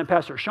up and then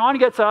Pastor Sean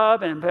gets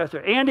up and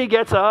Pastor Andy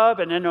gets up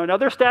and then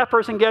another staff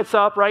person gets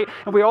up, right?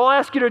 And we all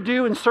ask you to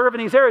do and serve in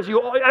these areas.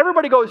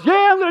 Everybody goes,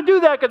 yeah, I'm going to do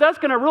that because that's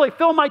going to really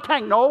fill my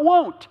tank. No, it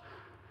won't.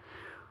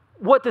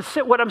 What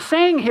I'm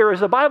saying here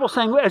is the Bible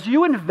saying as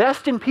you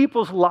invest in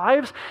people's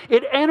lives,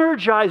 it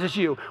energizes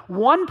you.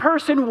 One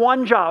person,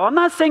 one job. I'm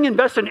not saying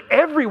invest in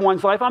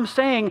everyone's life. I'm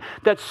saying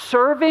that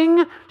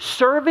serving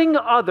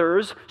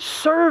others,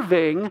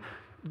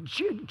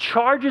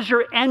 charges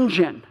your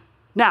engine.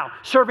 Now,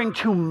 serving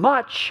too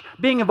much,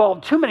 being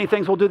involved in too many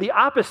things will do the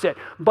opposite.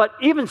 But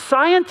even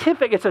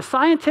it's a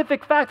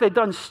scientific fact. They've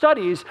done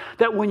studies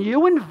that when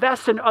you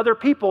invest in other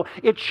people,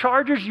 it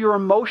charges your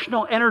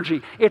emotional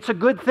energy. It's a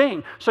good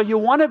thing. So you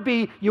want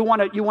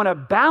to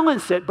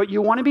balance it, but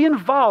you want to be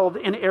involved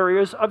in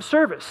areas of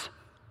service.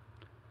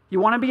 You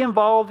want to be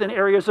involved in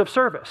areas of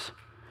service.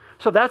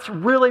 So that's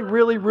really,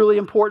 really, really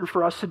important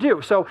for us to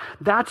do. So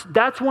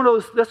that's one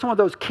of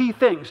those key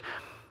things.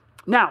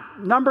 Now,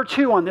 number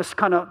 2 on this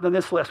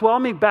list. Well,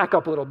 let me back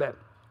up a little bit.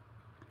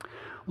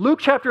 Luke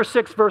chapter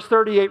 6, verse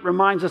 38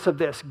 reminds us of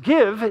this.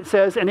 Give, it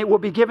says, and it will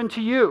be given to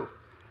you.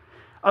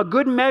 A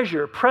good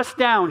measure, pressed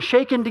down,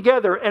 shaken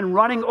together, and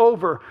running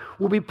over,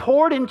 will be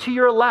poured into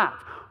your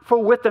lap. for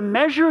with the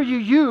measure you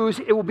use,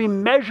 it will be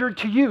measured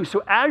to you.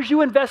 So as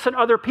you invest in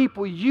other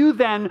people, you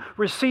then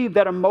receive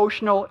that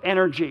emotional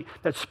energy,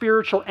 that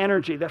spiritual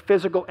energy, that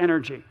physical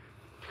energy.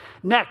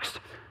 Next,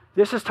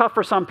 this is tough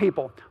for some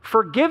people.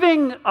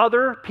 Forgiving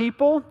other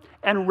people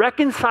and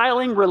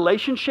reconciling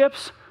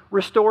relationships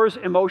restores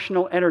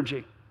emotional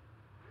energy,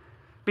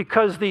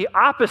 because the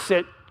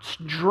opposite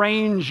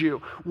drains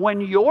you. When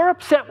you're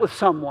upset with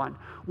someone,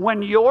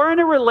 when you're in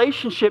a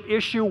relationship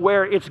issue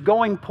where it's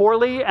going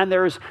poorly and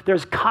there's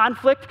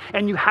conflict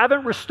and you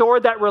haven't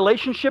restored that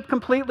relationship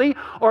completely,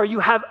 or you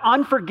have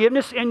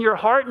unforgiveness in your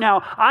heart.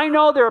 Now, I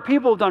know there are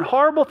people who've done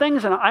horrible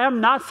things, and I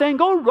am not saying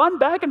go run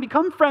back and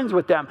become friends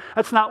with them.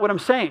 That's not what I'm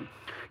saying.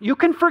 You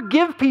can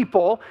forgive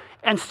people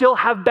and still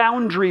have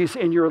boundaries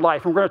in your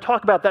life. And we're going to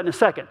talk about that in a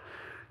second.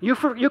 You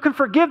can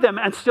forgive them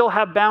and still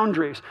have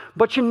boundaries,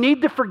 but you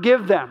need to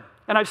forgive them.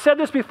 And I've said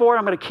this before, and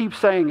I'm going to keep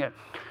saying it.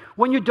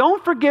 When you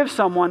don't forgive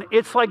someone,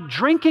 it's like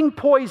drinking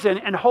poison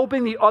and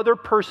hoping the other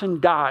person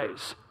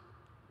dies.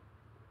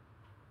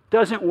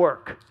 Doesn't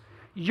work.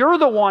 You're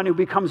the one who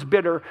becomes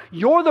bitter.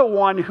 You're the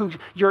one who,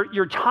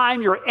 your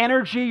time, your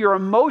energy, your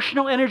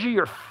emotional energy,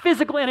 your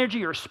physical energy,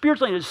 your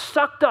spiritual energy is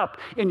sucked up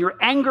in your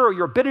anger or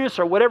your bitterness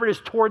or whatever it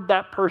is toward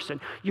that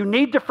person. You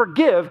need to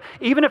forgive.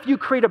 Even if you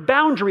create a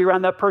boundary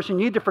around that person,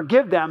 you need to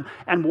forgive them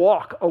and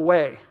walk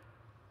away.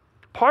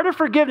 Part of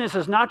forgiveness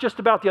is not just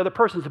about the other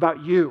person, it's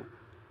about you.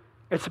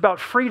 It's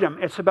about freedom.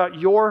 It's about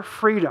your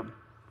freedom.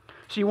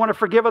 So you want to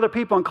forgive other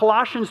people. In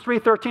Colossians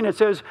 3:13, it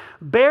says,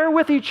 bear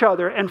with each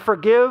other and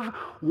forgive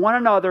one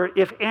another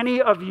if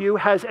any of you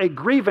has a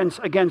grievance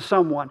against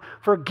someone.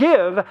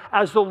 Forgive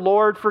as the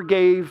Lord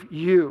forgave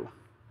you.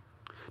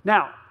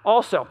 Now,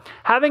 also,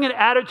 having an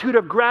attitude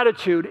of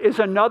gratitude is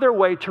another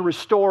way to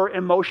restore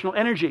emotional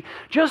energy.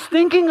 Just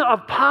thinking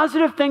of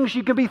positive things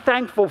you can be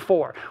thankful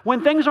for.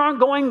 When things aren't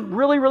going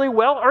really, really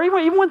well, or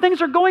even when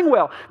things are going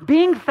well,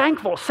 being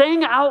thankful,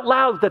 saying out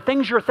loud the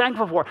things you're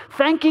thankful for,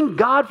 thanking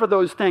God for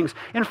those things.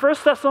 In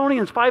 1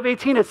 Thessalonians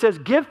 5:18, it says,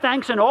 give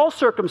thanks in all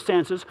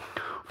circumstances,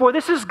 for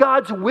this is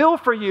God's will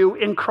for you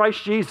in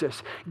Christ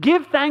Jesus.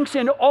 Give thanks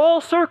in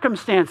all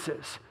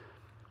circumstances.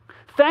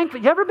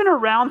 You ever been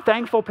around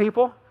thankful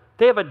people?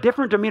 They have a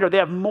different demeanor. They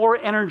have more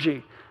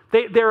energy.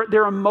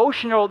 Their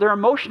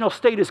emotional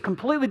state is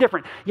completely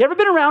different. You ever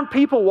been around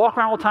people walk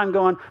around all the time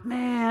going,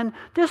 man,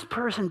 this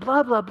person,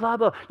 blah, blah, blah,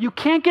 blah. You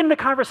can't get into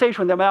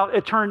conversation with them without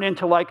it turning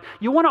into like,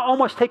 you want to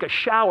almost take a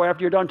shower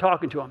after you're done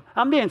talking to them.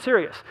 I'm being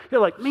serious. You're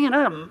like, man,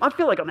 I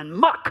feel like I'm in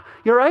muck.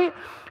 You're right?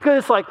 Because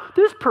it's like,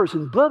 this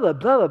person, blah, blah,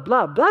 blah,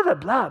 blah, blah, blah,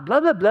 blah, blah,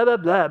 blah, blah, blah,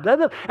 blah, blah,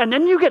 blah. And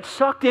then you get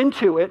sucked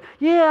into it.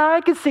 Yeah,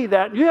 I can see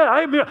that.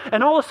 Yeah,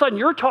 and all of a sudden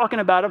you're talking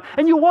about them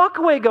and you walk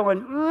away going,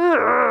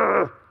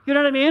 ugh. You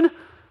know what I mean?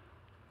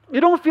 You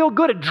don't feel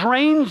good. It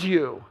drains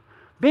you.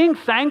 Being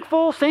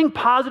thankful, saying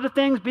positive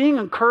things, being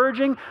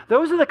encouraging,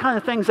 those are the kind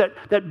of things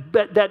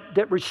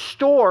that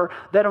restore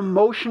that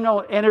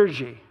emotional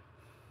energy.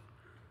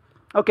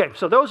 Okay,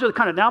 so those are the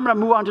kind of, now I'm going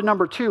to move on to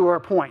number 2, our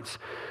points.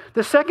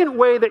 The second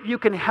way that you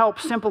can help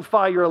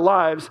simplify your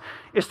lives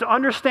is to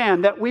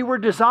understand that we were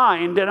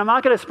designed, and I'm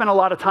not going to spend a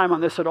lot of time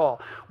on this at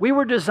all. We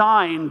were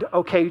designed,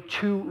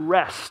 to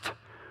rest.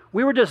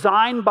 We were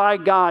designed by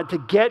God to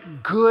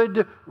get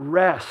good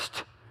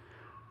rest.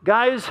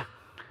 Guys,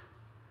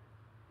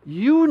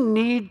 you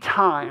need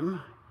time,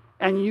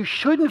 and you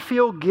shouldn't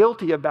feel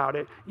guilty about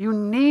it. You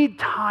need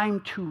time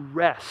to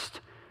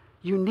rest.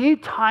 You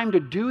need time to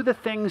do the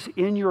things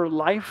in your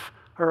life,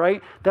 all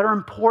right, that are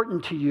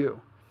important to you.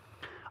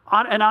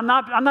 And I'm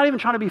not even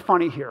trying to be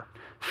funny here.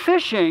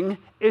 Fishing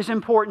is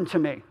important to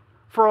me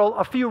for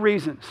a few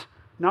reasons.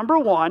 Number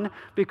one,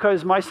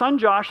 because my son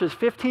Josh is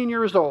 15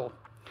 years old.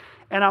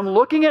 And I'm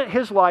looking at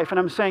his life and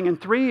I'm saying in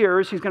 3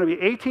 years, he's going to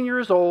be 18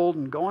 years old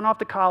and going off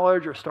to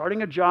college or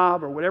starting a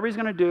job or whatever he's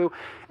going to do.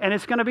 And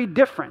it's going to be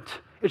different.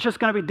 It's just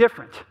going to be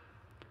different.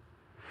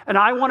 And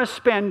I want to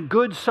spend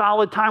good,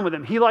 solid time with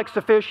him. He likes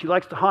to fish. He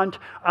likes to hunt.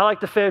 I like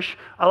to fish.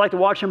 I like to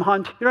watch him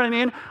hunt. You know what I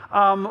mean?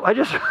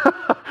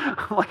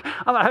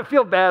 I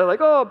feel bad. Like,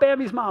 oh,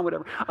 Bambi's mom,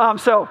 whatever.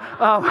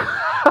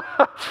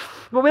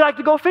 But we like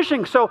to go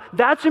fishing. So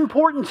that's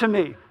important to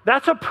me.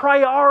 That's a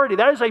priority.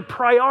 That is a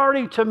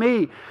priority to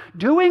me.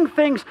 Doing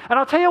things, and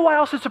I'll tell you why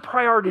else it's a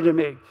priority to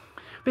me.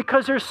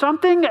 Because there's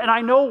something, and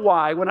I know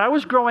why. When I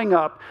was growing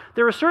up,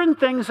 there were certain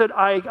things that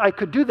I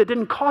could do that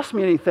didn't cost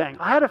me anything.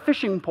 I had a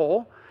fishing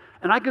pole,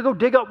 and I could go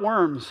dig up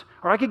worms,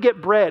 or I could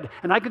get bread,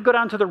 and I could go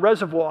down to the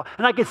reservoir,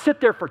 and I could sit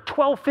there for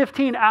 12,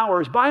 15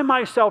 hours by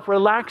myself,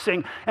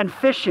 relaxing and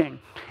fishing.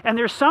 And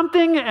there's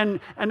something, and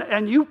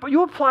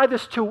you apply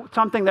this to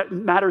something that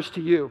matters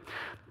to you.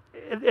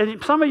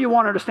 And some of you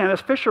won't understand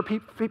this.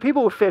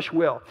 People who fish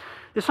will.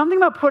 There's something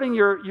about putting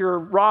your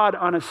rod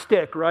on a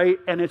stick, right?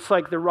 And it's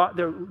like the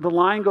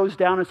line goes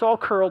down, it's all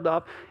curled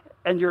up,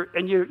 and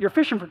you're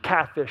fishing for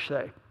catfish,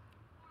 say.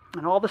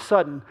 And all of a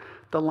sudden,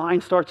 the line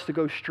starts to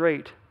go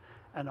straight.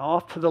 and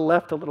off to the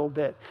left a little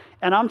bit.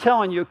 And I'm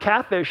telling you,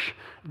 catfish,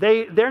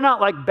 they're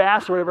not like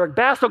bass or whatever.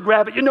 Bass will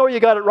grab it, you know you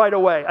got it right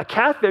away. A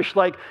catfish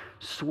like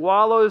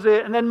swallows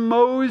it and then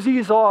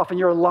moseys off and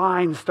your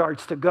line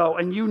starts to go.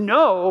 And you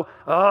know,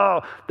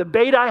 oh, the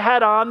bait I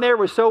had on there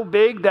was so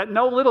big that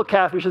no little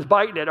catfish is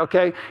biting it,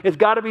 okay? It's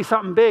got to be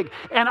something big.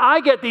 And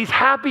I get these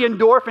happy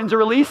endorphins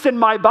released in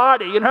my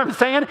body, you know what I'm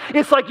saying?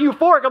 It's like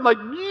euphoric. I'm like,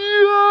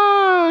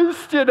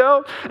 yes, you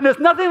know? And there's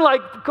nothing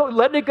like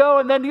letting it go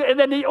and then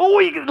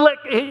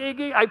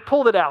I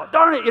pulled it out.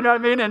 Darn it, you know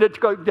what I mean? And I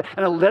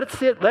let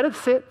it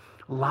sit.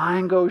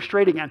 Line goes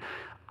straight again.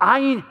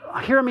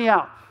 Hear me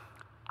out.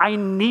 I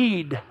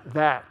need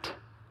that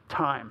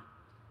time.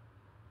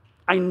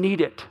 I need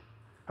it,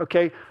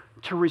 okay,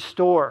 to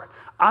restore.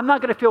 I'm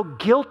not going to feel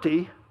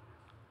guilty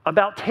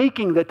about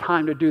taking the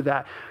time to do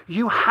that.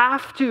 You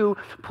have to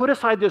put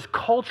aside this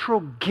cultural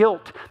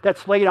guilt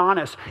that's laid on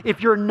us. If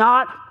you're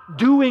not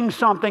doing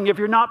something, if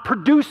you're not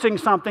producing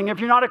something, if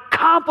you're not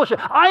accomplishing,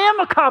 I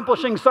am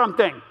accomplishing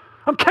something.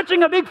 I'm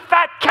catching a big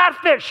fat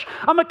catfish.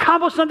 I'm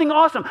accomplishing something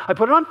awesome. I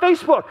put it on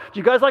Facebook.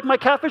 Do you guys like my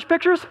catfish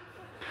pictures?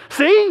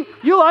 See?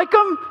 You like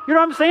them? You know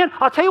what I'm saying?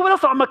 I'll tell you what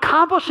else. I'm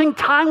accomplishing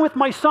time with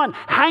my son,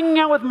 hanging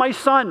out with my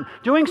son,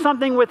 doing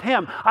something with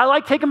him. I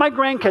like taking my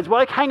grandkids. We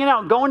like hanging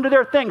out, going to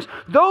their things.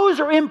 Those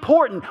are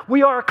important.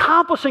 We are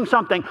accomplishing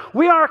something.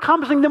 We are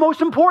accomplishing the most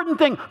important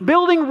thing,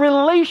 building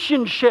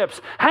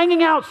relationships,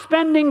 hanging out,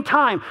 spending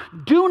time.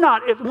 Do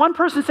not, if one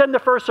person said in the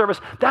first service,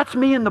 that's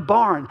me in the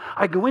barn.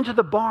 I go into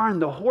the barn,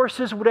 the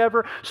horses,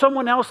 whatever.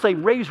 Someone else, they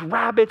raise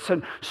rabbits,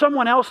 and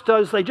someone else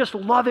does, they just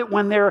love it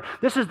when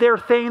this is their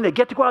thing. They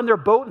get to go out on their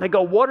boat and they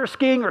go water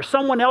skiing, or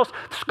someone else.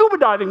 Scuba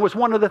diving was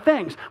one of the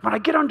things. When I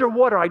get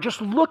underwater, I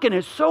just look and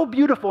it's so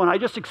beautiful and I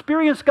just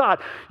experience God.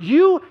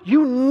 You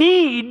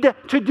need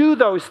to do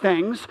those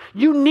things.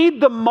 You need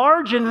the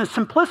margin and the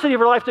simplicity of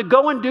your life to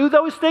go and do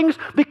those things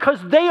because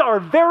they are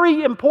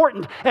very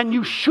important, and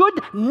you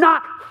should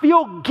not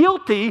feel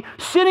guilty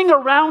sitting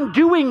around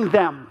doing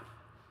them.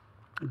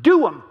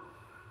 Do them.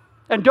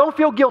 And don't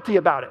feel guilty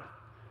about it.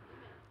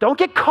 Don't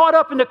get caught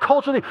up in the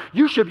culture.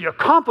 You should be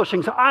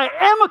accomplishing something. I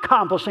am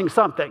accomplishing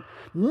something.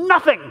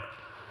 Nothing.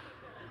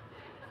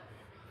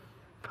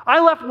 I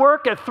left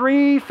work at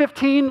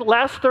 3:15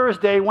 last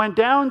Thursday, went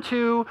down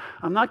to,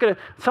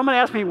 someone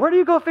asked me, where do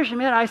you go fishing,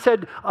 man? I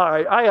said, all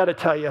right, I got to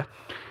tell you.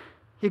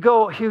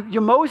 You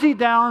mosey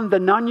down the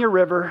Nunya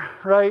River,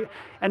 right?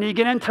 And you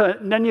get into,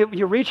 and then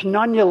you reach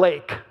Nunya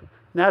Lake.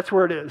 And that's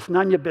where it is,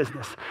 Nunya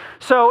business.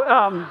 So,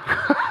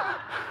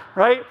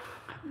 right?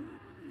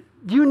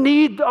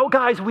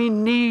 Guys, we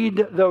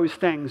need those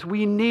things.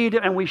 We need,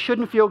 and we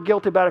shouldn't feel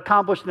guilty about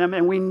accomplishing them.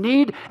 And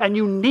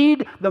you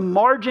need the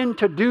margin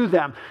to do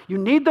them. You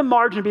need the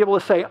margin to be able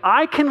to say,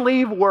 I can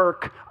leave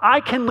work.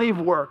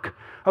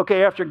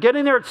 Okay, after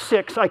getting there at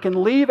 6, I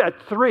can leave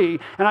at 3,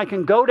 and I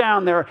can go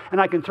down there,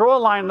 and I can throw a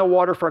line in the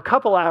water for a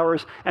couple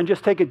hours and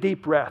just take a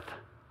deep breath.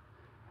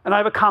 And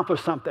I've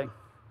accomplished something.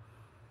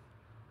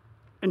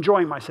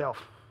 Enjoying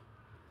myself.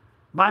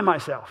 By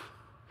myself.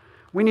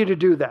 We need to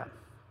do that.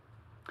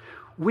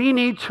 We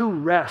need to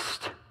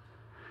rest.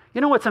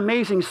 You know what's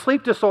amazing?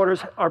 Sleep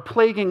disorders are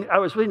plaguing, I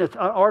was reading an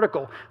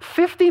article,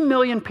 50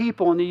 million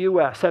people in the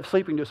U.S. have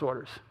sleeping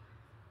disorders.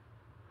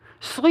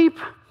 Sleep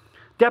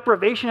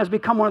deprivation has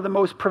become one of the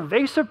most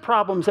pervasive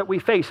problems that we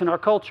face in our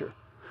culture.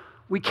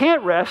 We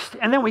can't rest,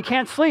 and then we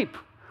can't sleep.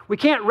 We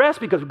can't rest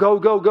because go,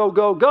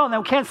 and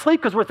then we can't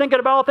sleep because we're thinking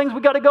about all the things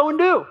we got to go and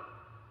do.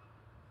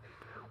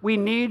 We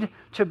need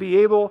to be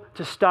able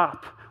to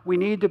stop. We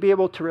need to be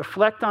able to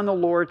reflect on the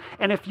Lord.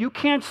 And if you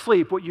can't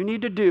sleep, what you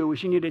need to do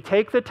is you need to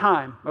take the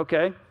time,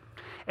 okay?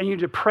 And you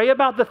need to pray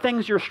about the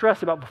things you're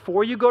stressed about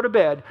before you go to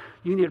bed.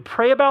 You need to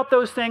pray about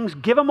those things,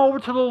 give them over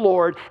to the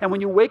Lord. And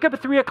when you wake up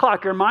at 3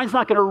 o'clock, your mind's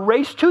not going to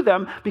race to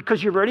them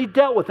because you've already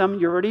dealt with them.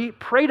 You've already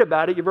prayed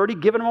about it. You've already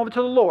given them over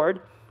to the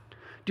Lord.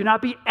 Do not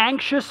be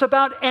anxious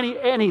about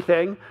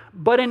anything,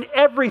 but in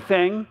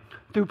everything,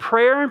 through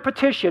prayer and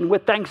petition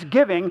with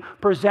thanksgiving,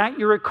 present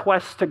your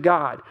requests to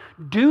God.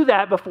 Do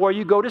that before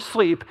you go to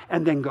sleep,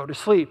 and then go to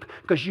sleep.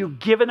 Because you've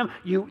given them,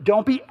 you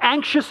don't be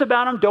anxious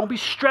about them, don't be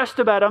stressed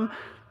about them,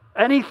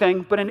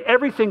 anything, but in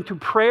everything, through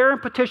prayer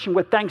and petition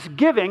with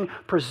thanksgiving,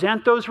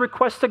 present those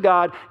requests to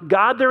God.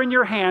 God, they're in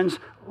your hands,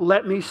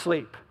 let me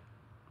sleep.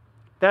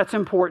 That's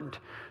important.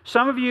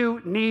 Some of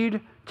you need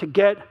to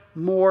get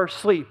more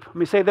sleep. Let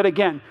me say that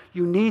again.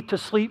 You need to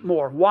sleep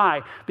more.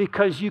 Why?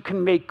 Because you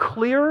can make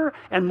clearer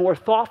and more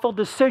thoughtful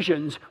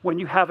decisions when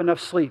you have enough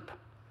sleep.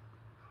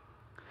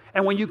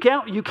 And when you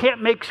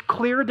can't make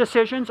clear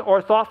decisions or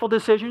thoughtful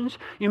decisions,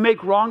 you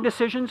make wrong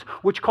decisions,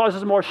 which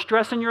causes more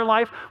stress in your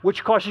life,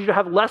 which causes you to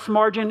have less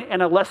margin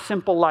and a less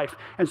simple life.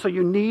 And so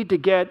you need to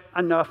get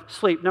enough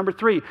sleep. Number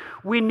 3,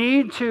 we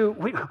need to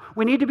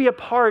be a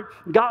part,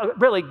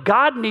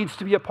 God needs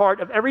to be a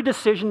part of every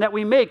decision that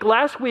we make.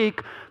 Last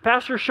week,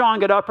 Pastor Sean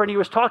got up and he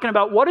was talking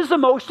about what is the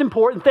most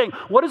important thing?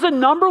 What is the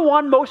number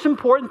one most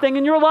important thing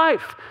in your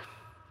life?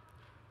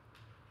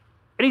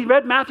 And he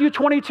read Matthew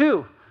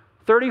 22.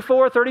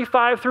 34,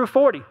 35 through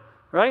 40.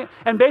 right?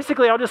 And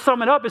basically, I'll just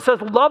sum it up. It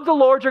says, love the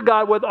Lord your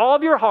God with all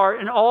of your heart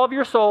and all of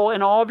your soul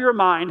and all of your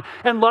mind,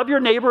 and love your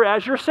neighbor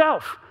as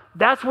yourself.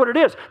 That's what it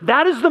is.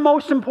 That is the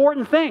most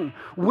important thing.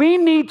 We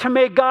need to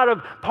make God a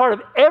part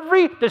of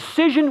every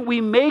decision we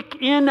make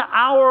in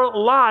our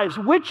lives,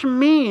 which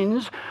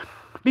means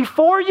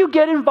before you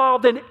get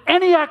involved in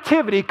any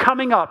activity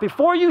coming up,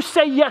 before you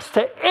say yes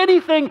to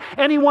anything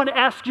anyone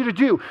asks you to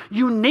do,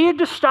 you need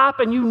to stop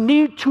and you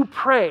need to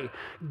pray.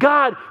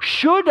 God,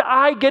 should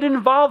I get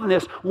involved in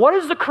this? What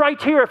is the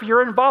criteria for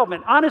your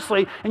involvement?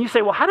 Honestly, and you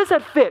say, well, how does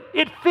that fit?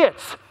 It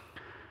fits.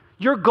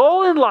 Your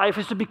goal in life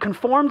is to be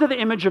conformed to the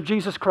image of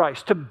Jesus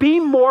Christ, to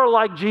be more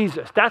like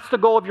Jesus. That's the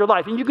goal of your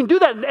life. And you can do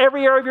that in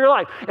every area of your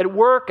life, at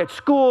work, at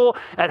school,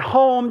 at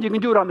home. You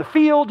can do it on the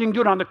field. You can do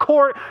it on the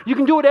court. You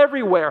can do it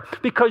everywhere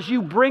because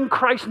you bring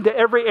Christ into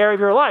every area of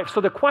your life.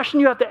 So the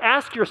question you have to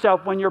ask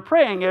yourself when you're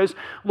praying is,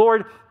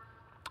 Lord,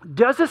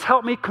 does this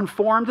help me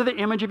conform to the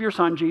image of your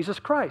Son, Jesus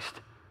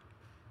Christ?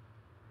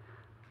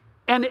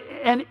 And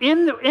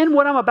in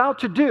what I'm about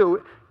to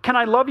do, can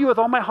I love you with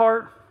all my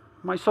heart,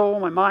 my soul,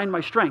 my mind, my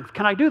strength?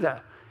 Can I do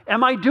that?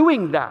 Am I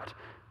doing that?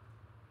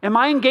 Am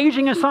I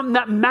engaging in something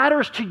that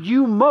matters to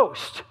you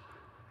most?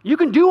 You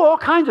can do all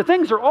kinds of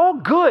things. They're all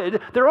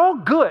good. They're all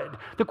good.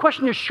 The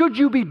question is, should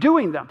you be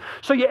doing them?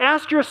 So you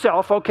ask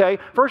yourself, okay,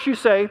 first you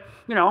say,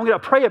 I'm going to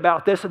pray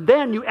about this. And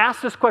then you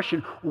ask this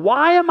question,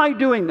 why am I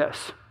doing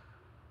this?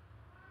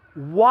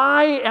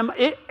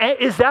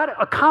 Is that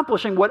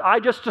accomplishing what I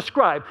just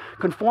described?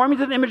 Conforming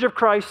to the image of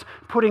Christ,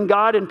 putting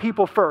God and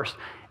people first.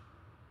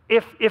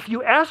 If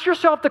you ask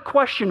yourself the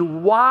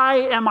question, why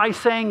am I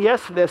saying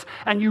yes to this,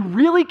 and you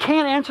really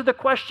can't answer the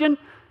question,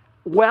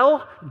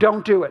 well,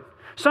 don't do it.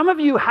 Some of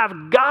you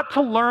have got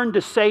to learn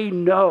to say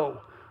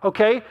no,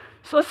 okay?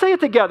 So let's say it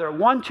together.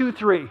 1, 2,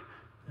 3.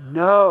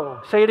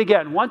 No. Say it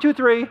again. 1, 2,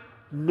 3.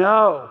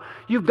 No.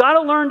 You've got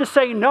to learn to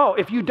say no.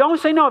 If you don't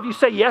say no, if you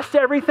say yes to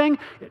everything,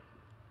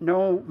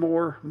 no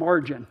more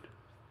margin.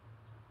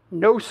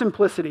 No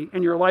simplicity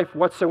in your life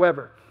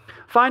whatsoever.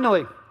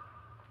 Finally,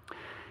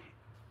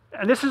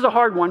 and this is a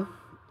hard one.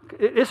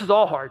 This is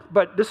all hard,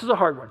 but this is a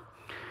hard one.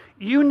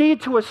 You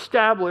need to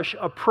establish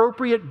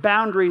appropriate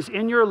boundaries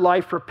in your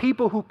life for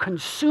people who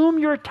consume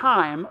your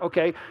time,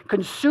 okay?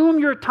 Consume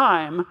your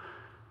time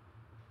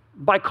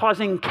by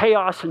causing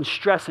chaos and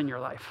stress in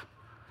your life.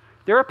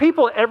 There are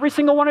people, every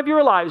single one of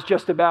your lives,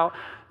 just about,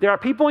 there are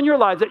people in your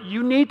lives that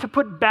you need to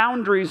put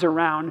boundaries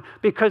around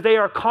because they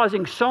are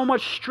causing so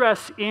much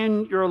stress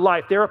in your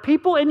life. There are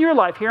people in your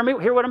life,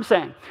 hear what I'm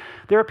saying.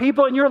 There are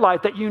people in your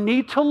life that you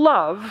need to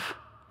love,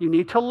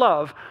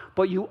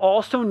 but you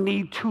also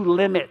need to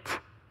limit.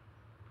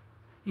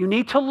 You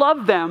need to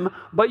love them,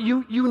 but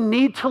you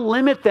need to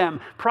limit them.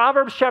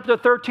 Proverbs chapter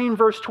 13,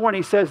 verse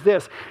 20 says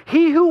this,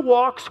 "He who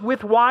walks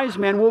with wise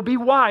men will be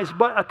wise,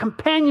 but a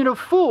companion of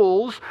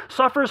fools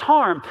suffers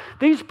harm."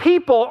 These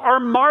people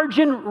are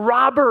margin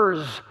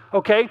robbers,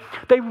 okay?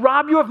 They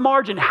rob you of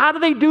margin. How do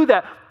they do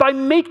that? By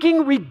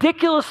making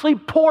ridiculously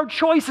poor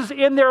choices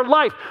in their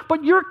life.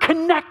 But you're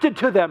connected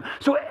to them.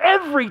 So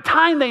every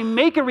time they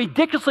make a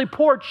ridiculously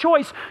poor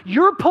choice,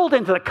 you're pulled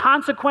into the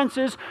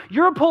consequences.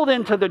 You're pulled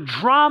into the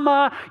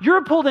drama.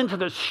 You're pulled into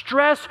the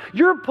stress.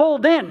 You're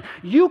pulled in.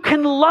 You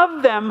can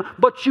love them,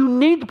 but you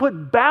need to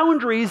put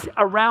boundaries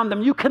around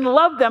them. You can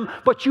love them,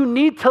 but you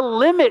need to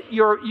limit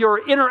your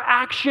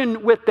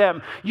interaction with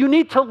them. You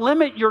need to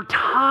limit your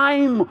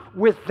time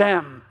with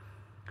them.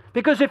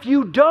 Because if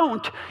you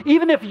don't,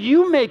 even if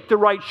you make the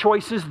right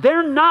choices,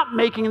 they're not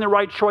making the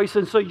right choices,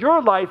 and so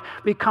your life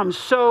becomes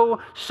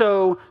so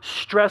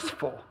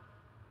stressful.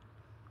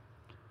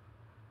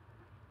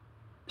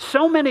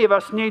 So many of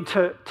us need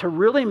to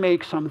really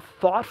make some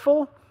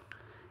thoughtful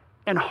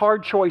and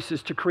hard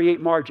choices to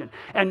create margin.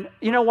 And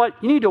you know what?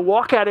 You need to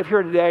walk out of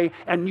here today,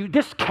 and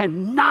this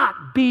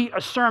cannot be a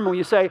sermon where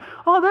you say,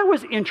 "Oh, that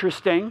was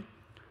interesting.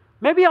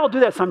 Maybe I'll do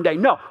that someday."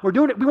 No, we're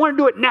doing it. We want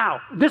to do it now,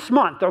 this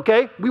month,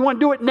 okay? We want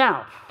to do it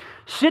now.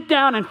 Sit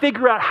down and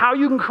figure out how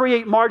you can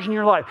create margin in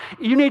your life.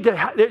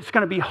 It's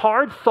going to be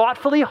hard,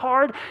 thoughtfully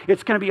hard.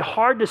 It's going to be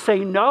hard to say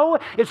no.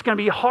 It's going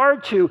to be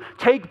hard to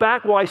take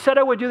back, well, I said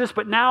I would do this,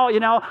 but now,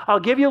 I'll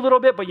give you a little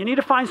bit, but you need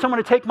to find someone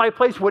to take my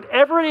place.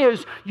 Whatever it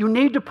is, you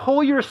need to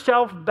pull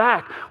yourself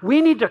back.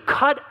 We need to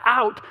cut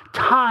out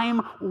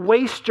time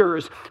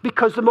wasters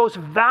because the most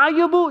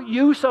valuable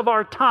use of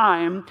our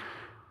time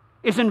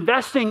is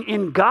investing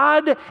in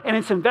God and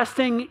it's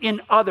investing in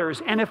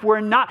others. And if we're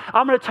not,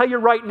 I'm going to tell you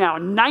right now,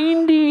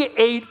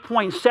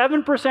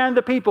 98.7% of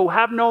the people who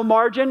have no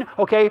margin,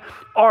 okay,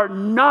 are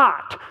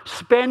not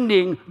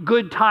spending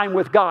good time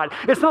with God.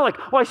 It's not like,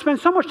 I spend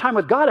so much time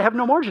with God, I have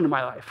no margin in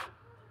my life.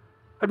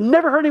 I've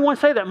never heard anyone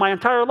say that in my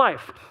entire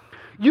life.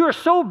 You are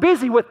so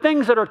busy with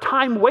things that are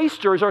time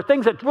wasters or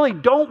things that really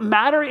don't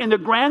matter in the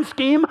grand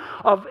scheme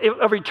of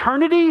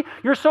eternity.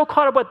 You're so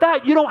caught up with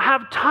that, you don't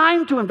have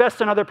time to invest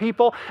in other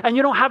people, and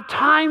you don't have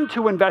time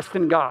to invest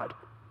in God.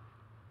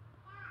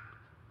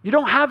 You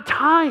don't have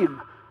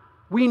time.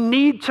 We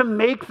need to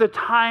make the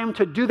time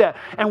to do that.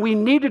 And we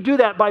need to do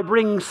that by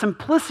bringing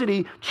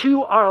simplicity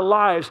to our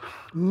lives.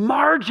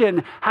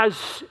 Margin has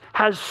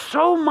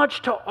so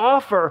much to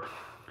offer,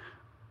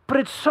 but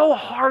it's so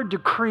hard to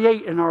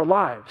create in our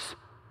lives.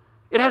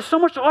 It has so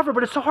much to offer,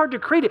 but it's so hard to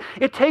create it.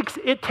 It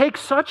takes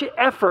such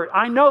effort.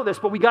 I know this,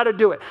 but we got to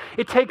do it.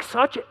 It takes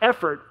such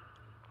effort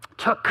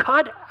to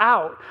cut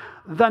out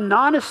the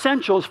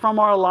non-essentials from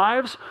our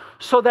lives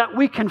so that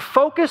we can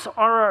focus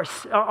our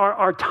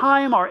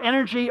time, our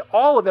energy,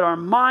 all of it, our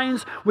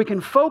minds, we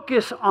can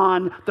focus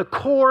on the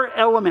core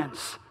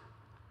elements.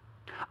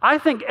 I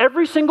think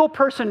every single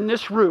person in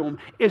this room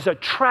is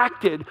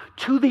attracted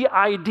to the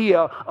idea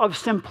of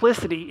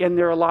simplicity in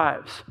their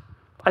lives.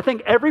 I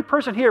think every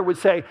person here would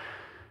say,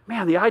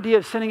 man, the idea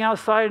of sitting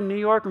outside in New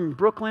York and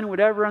Brooklyn,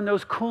 whatever, on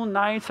those cool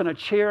nights on a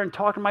chair and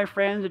talking to my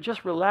friends and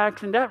just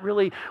relaxing, that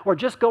really, or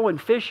just going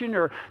fishing,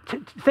 or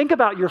think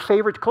about your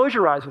favorite, close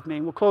your eyes with me,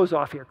 and we'll close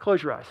off here.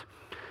 Close your eyes.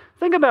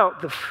 Think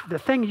about the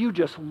thing you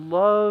just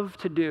love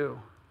to do.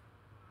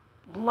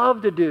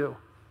 Love to do.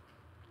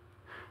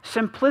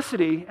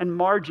 Simplicity and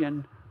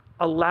margin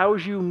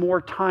allows you more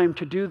time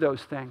to do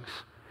those things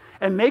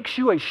and makes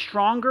you a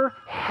stronger,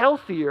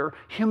 healthier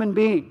human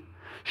being.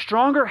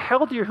 Stronger,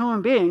 healthier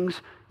human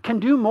beings can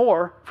do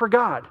more for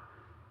God,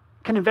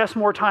 can invest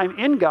more time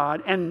in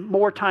God and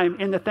more time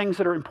in the things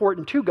that are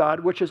important to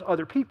God, which is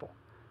other people.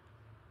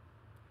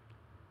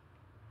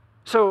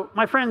 So,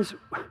 my friends,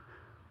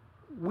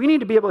 we need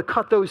to be able to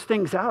cut those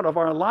things out of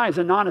our lives,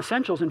 the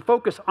non-essentials, and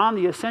focus on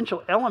the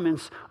essential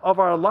elements of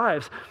our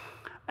lives.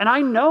 And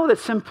I know that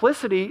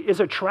simplicity is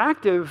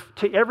attractive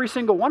to every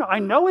single one. I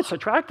know it's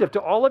attractive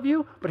to all of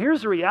you, but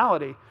here's the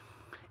reality.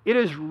 It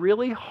is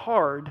really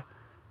hard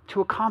to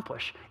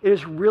accomplish. It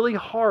is really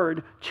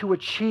hard to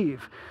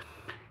achieve.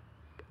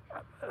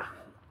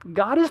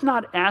 God is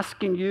not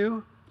asking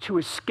you to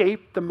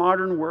escape the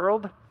modern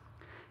world.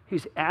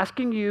 He's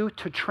asking you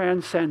to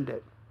transcend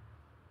it.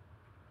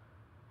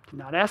 He's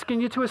not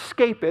asking you to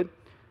escape it,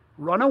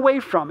 run away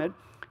from it.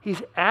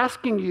 He's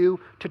asking you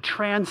to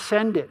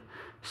transcend it.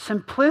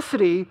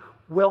 Simplicity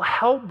will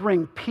help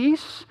bring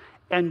peace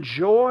and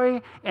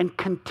joy and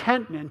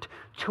contentment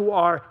to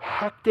our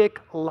hectic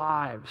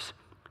lives.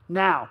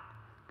 Now,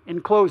 in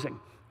closing,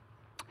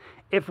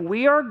 if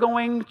we are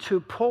going to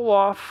pull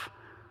off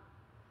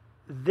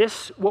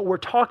this, what we're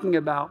talking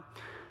about,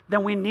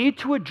 then we need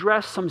to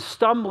address some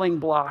stumbling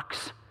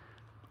blocks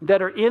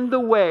that are in the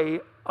way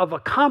of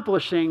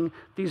accomplishing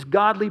these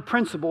godly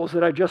principles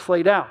that I just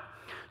laid out.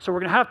 So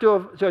we're going to have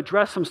to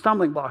address some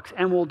stumbling blocks,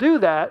 and we'll do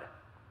that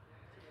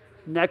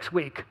next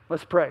week.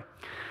 Let's pray.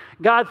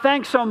 God,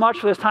 thanks so much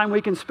for this time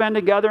we can spend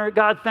together.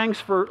 God, thanks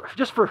for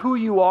who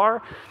you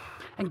are.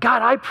 And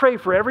God, I pray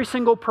for every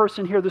single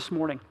person here this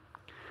morning.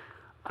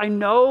 I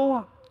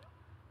know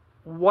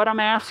what I'm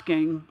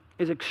asking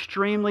is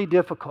extremely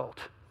difficult,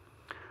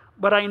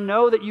 but I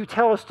know that you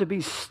tell us to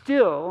be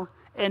still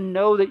and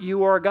know that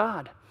you are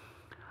God.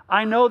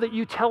 I know that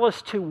you tell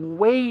us to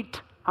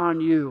wait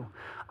on you.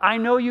 I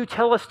know you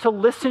tell us to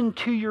listen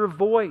to your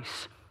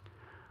voice.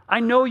 I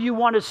know you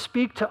want to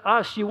speak to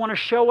us. You want to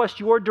show us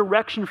your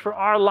direction for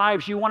our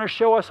lives. You want to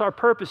show us our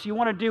purpose. You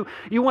want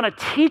to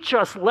teach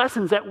us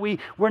lessons that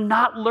we're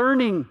not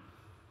learning.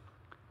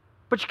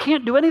 But you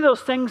can't do any of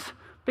those things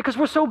because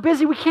we're so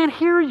busy we can't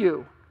hear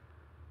you.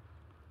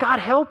 God,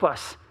 help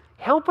us.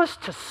 Help us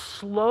to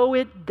slow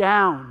it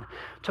down,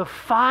 to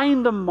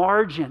find the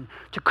margin,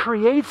 to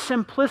create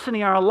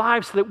simplicity in our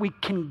lives so that we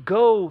can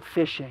go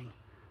fishing,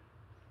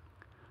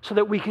 so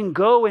that we can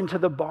go into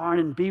the barn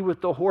and be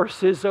with the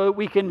horses, so that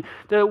we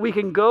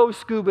can go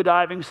scuba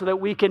diving, so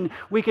that we can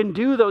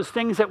do those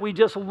things that we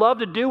just love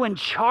to do and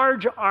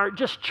charge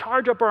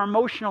up our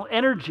emotional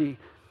energy.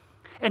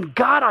 And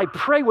God, I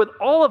pray with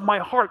all of my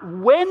heart,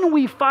 when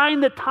we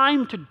find the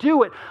time to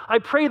do it, I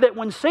pray that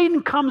when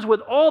Satan comes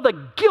with all the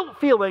guilt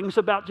feelings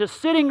about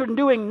just sitting and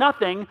doing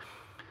nothing,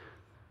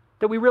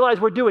 that we realize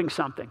we're doing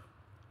something.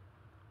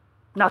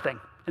 Nothing,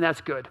 and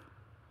that's good.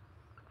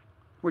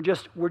 We're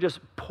just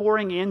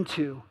pouring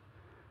into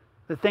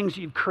the things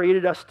you've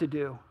created us to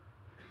do.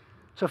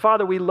 So,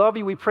 Father, we love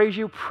you. We praise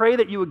you. Pray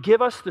that you would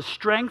give us the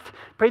strength.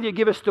 Pray that you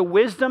give us the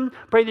wisdom.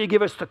 Pray that you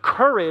give us the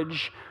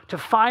courage to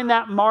find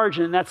that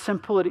margin and that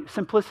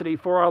simplicity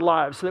for our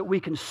lives so that we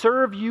can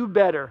serve you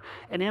better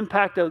and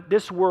impact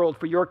this world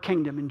for your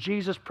kingdom. In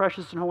Jesus'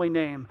 precious and holy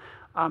name,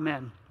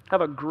 amen.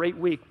 Have a great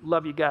week.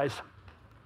 Love you guys.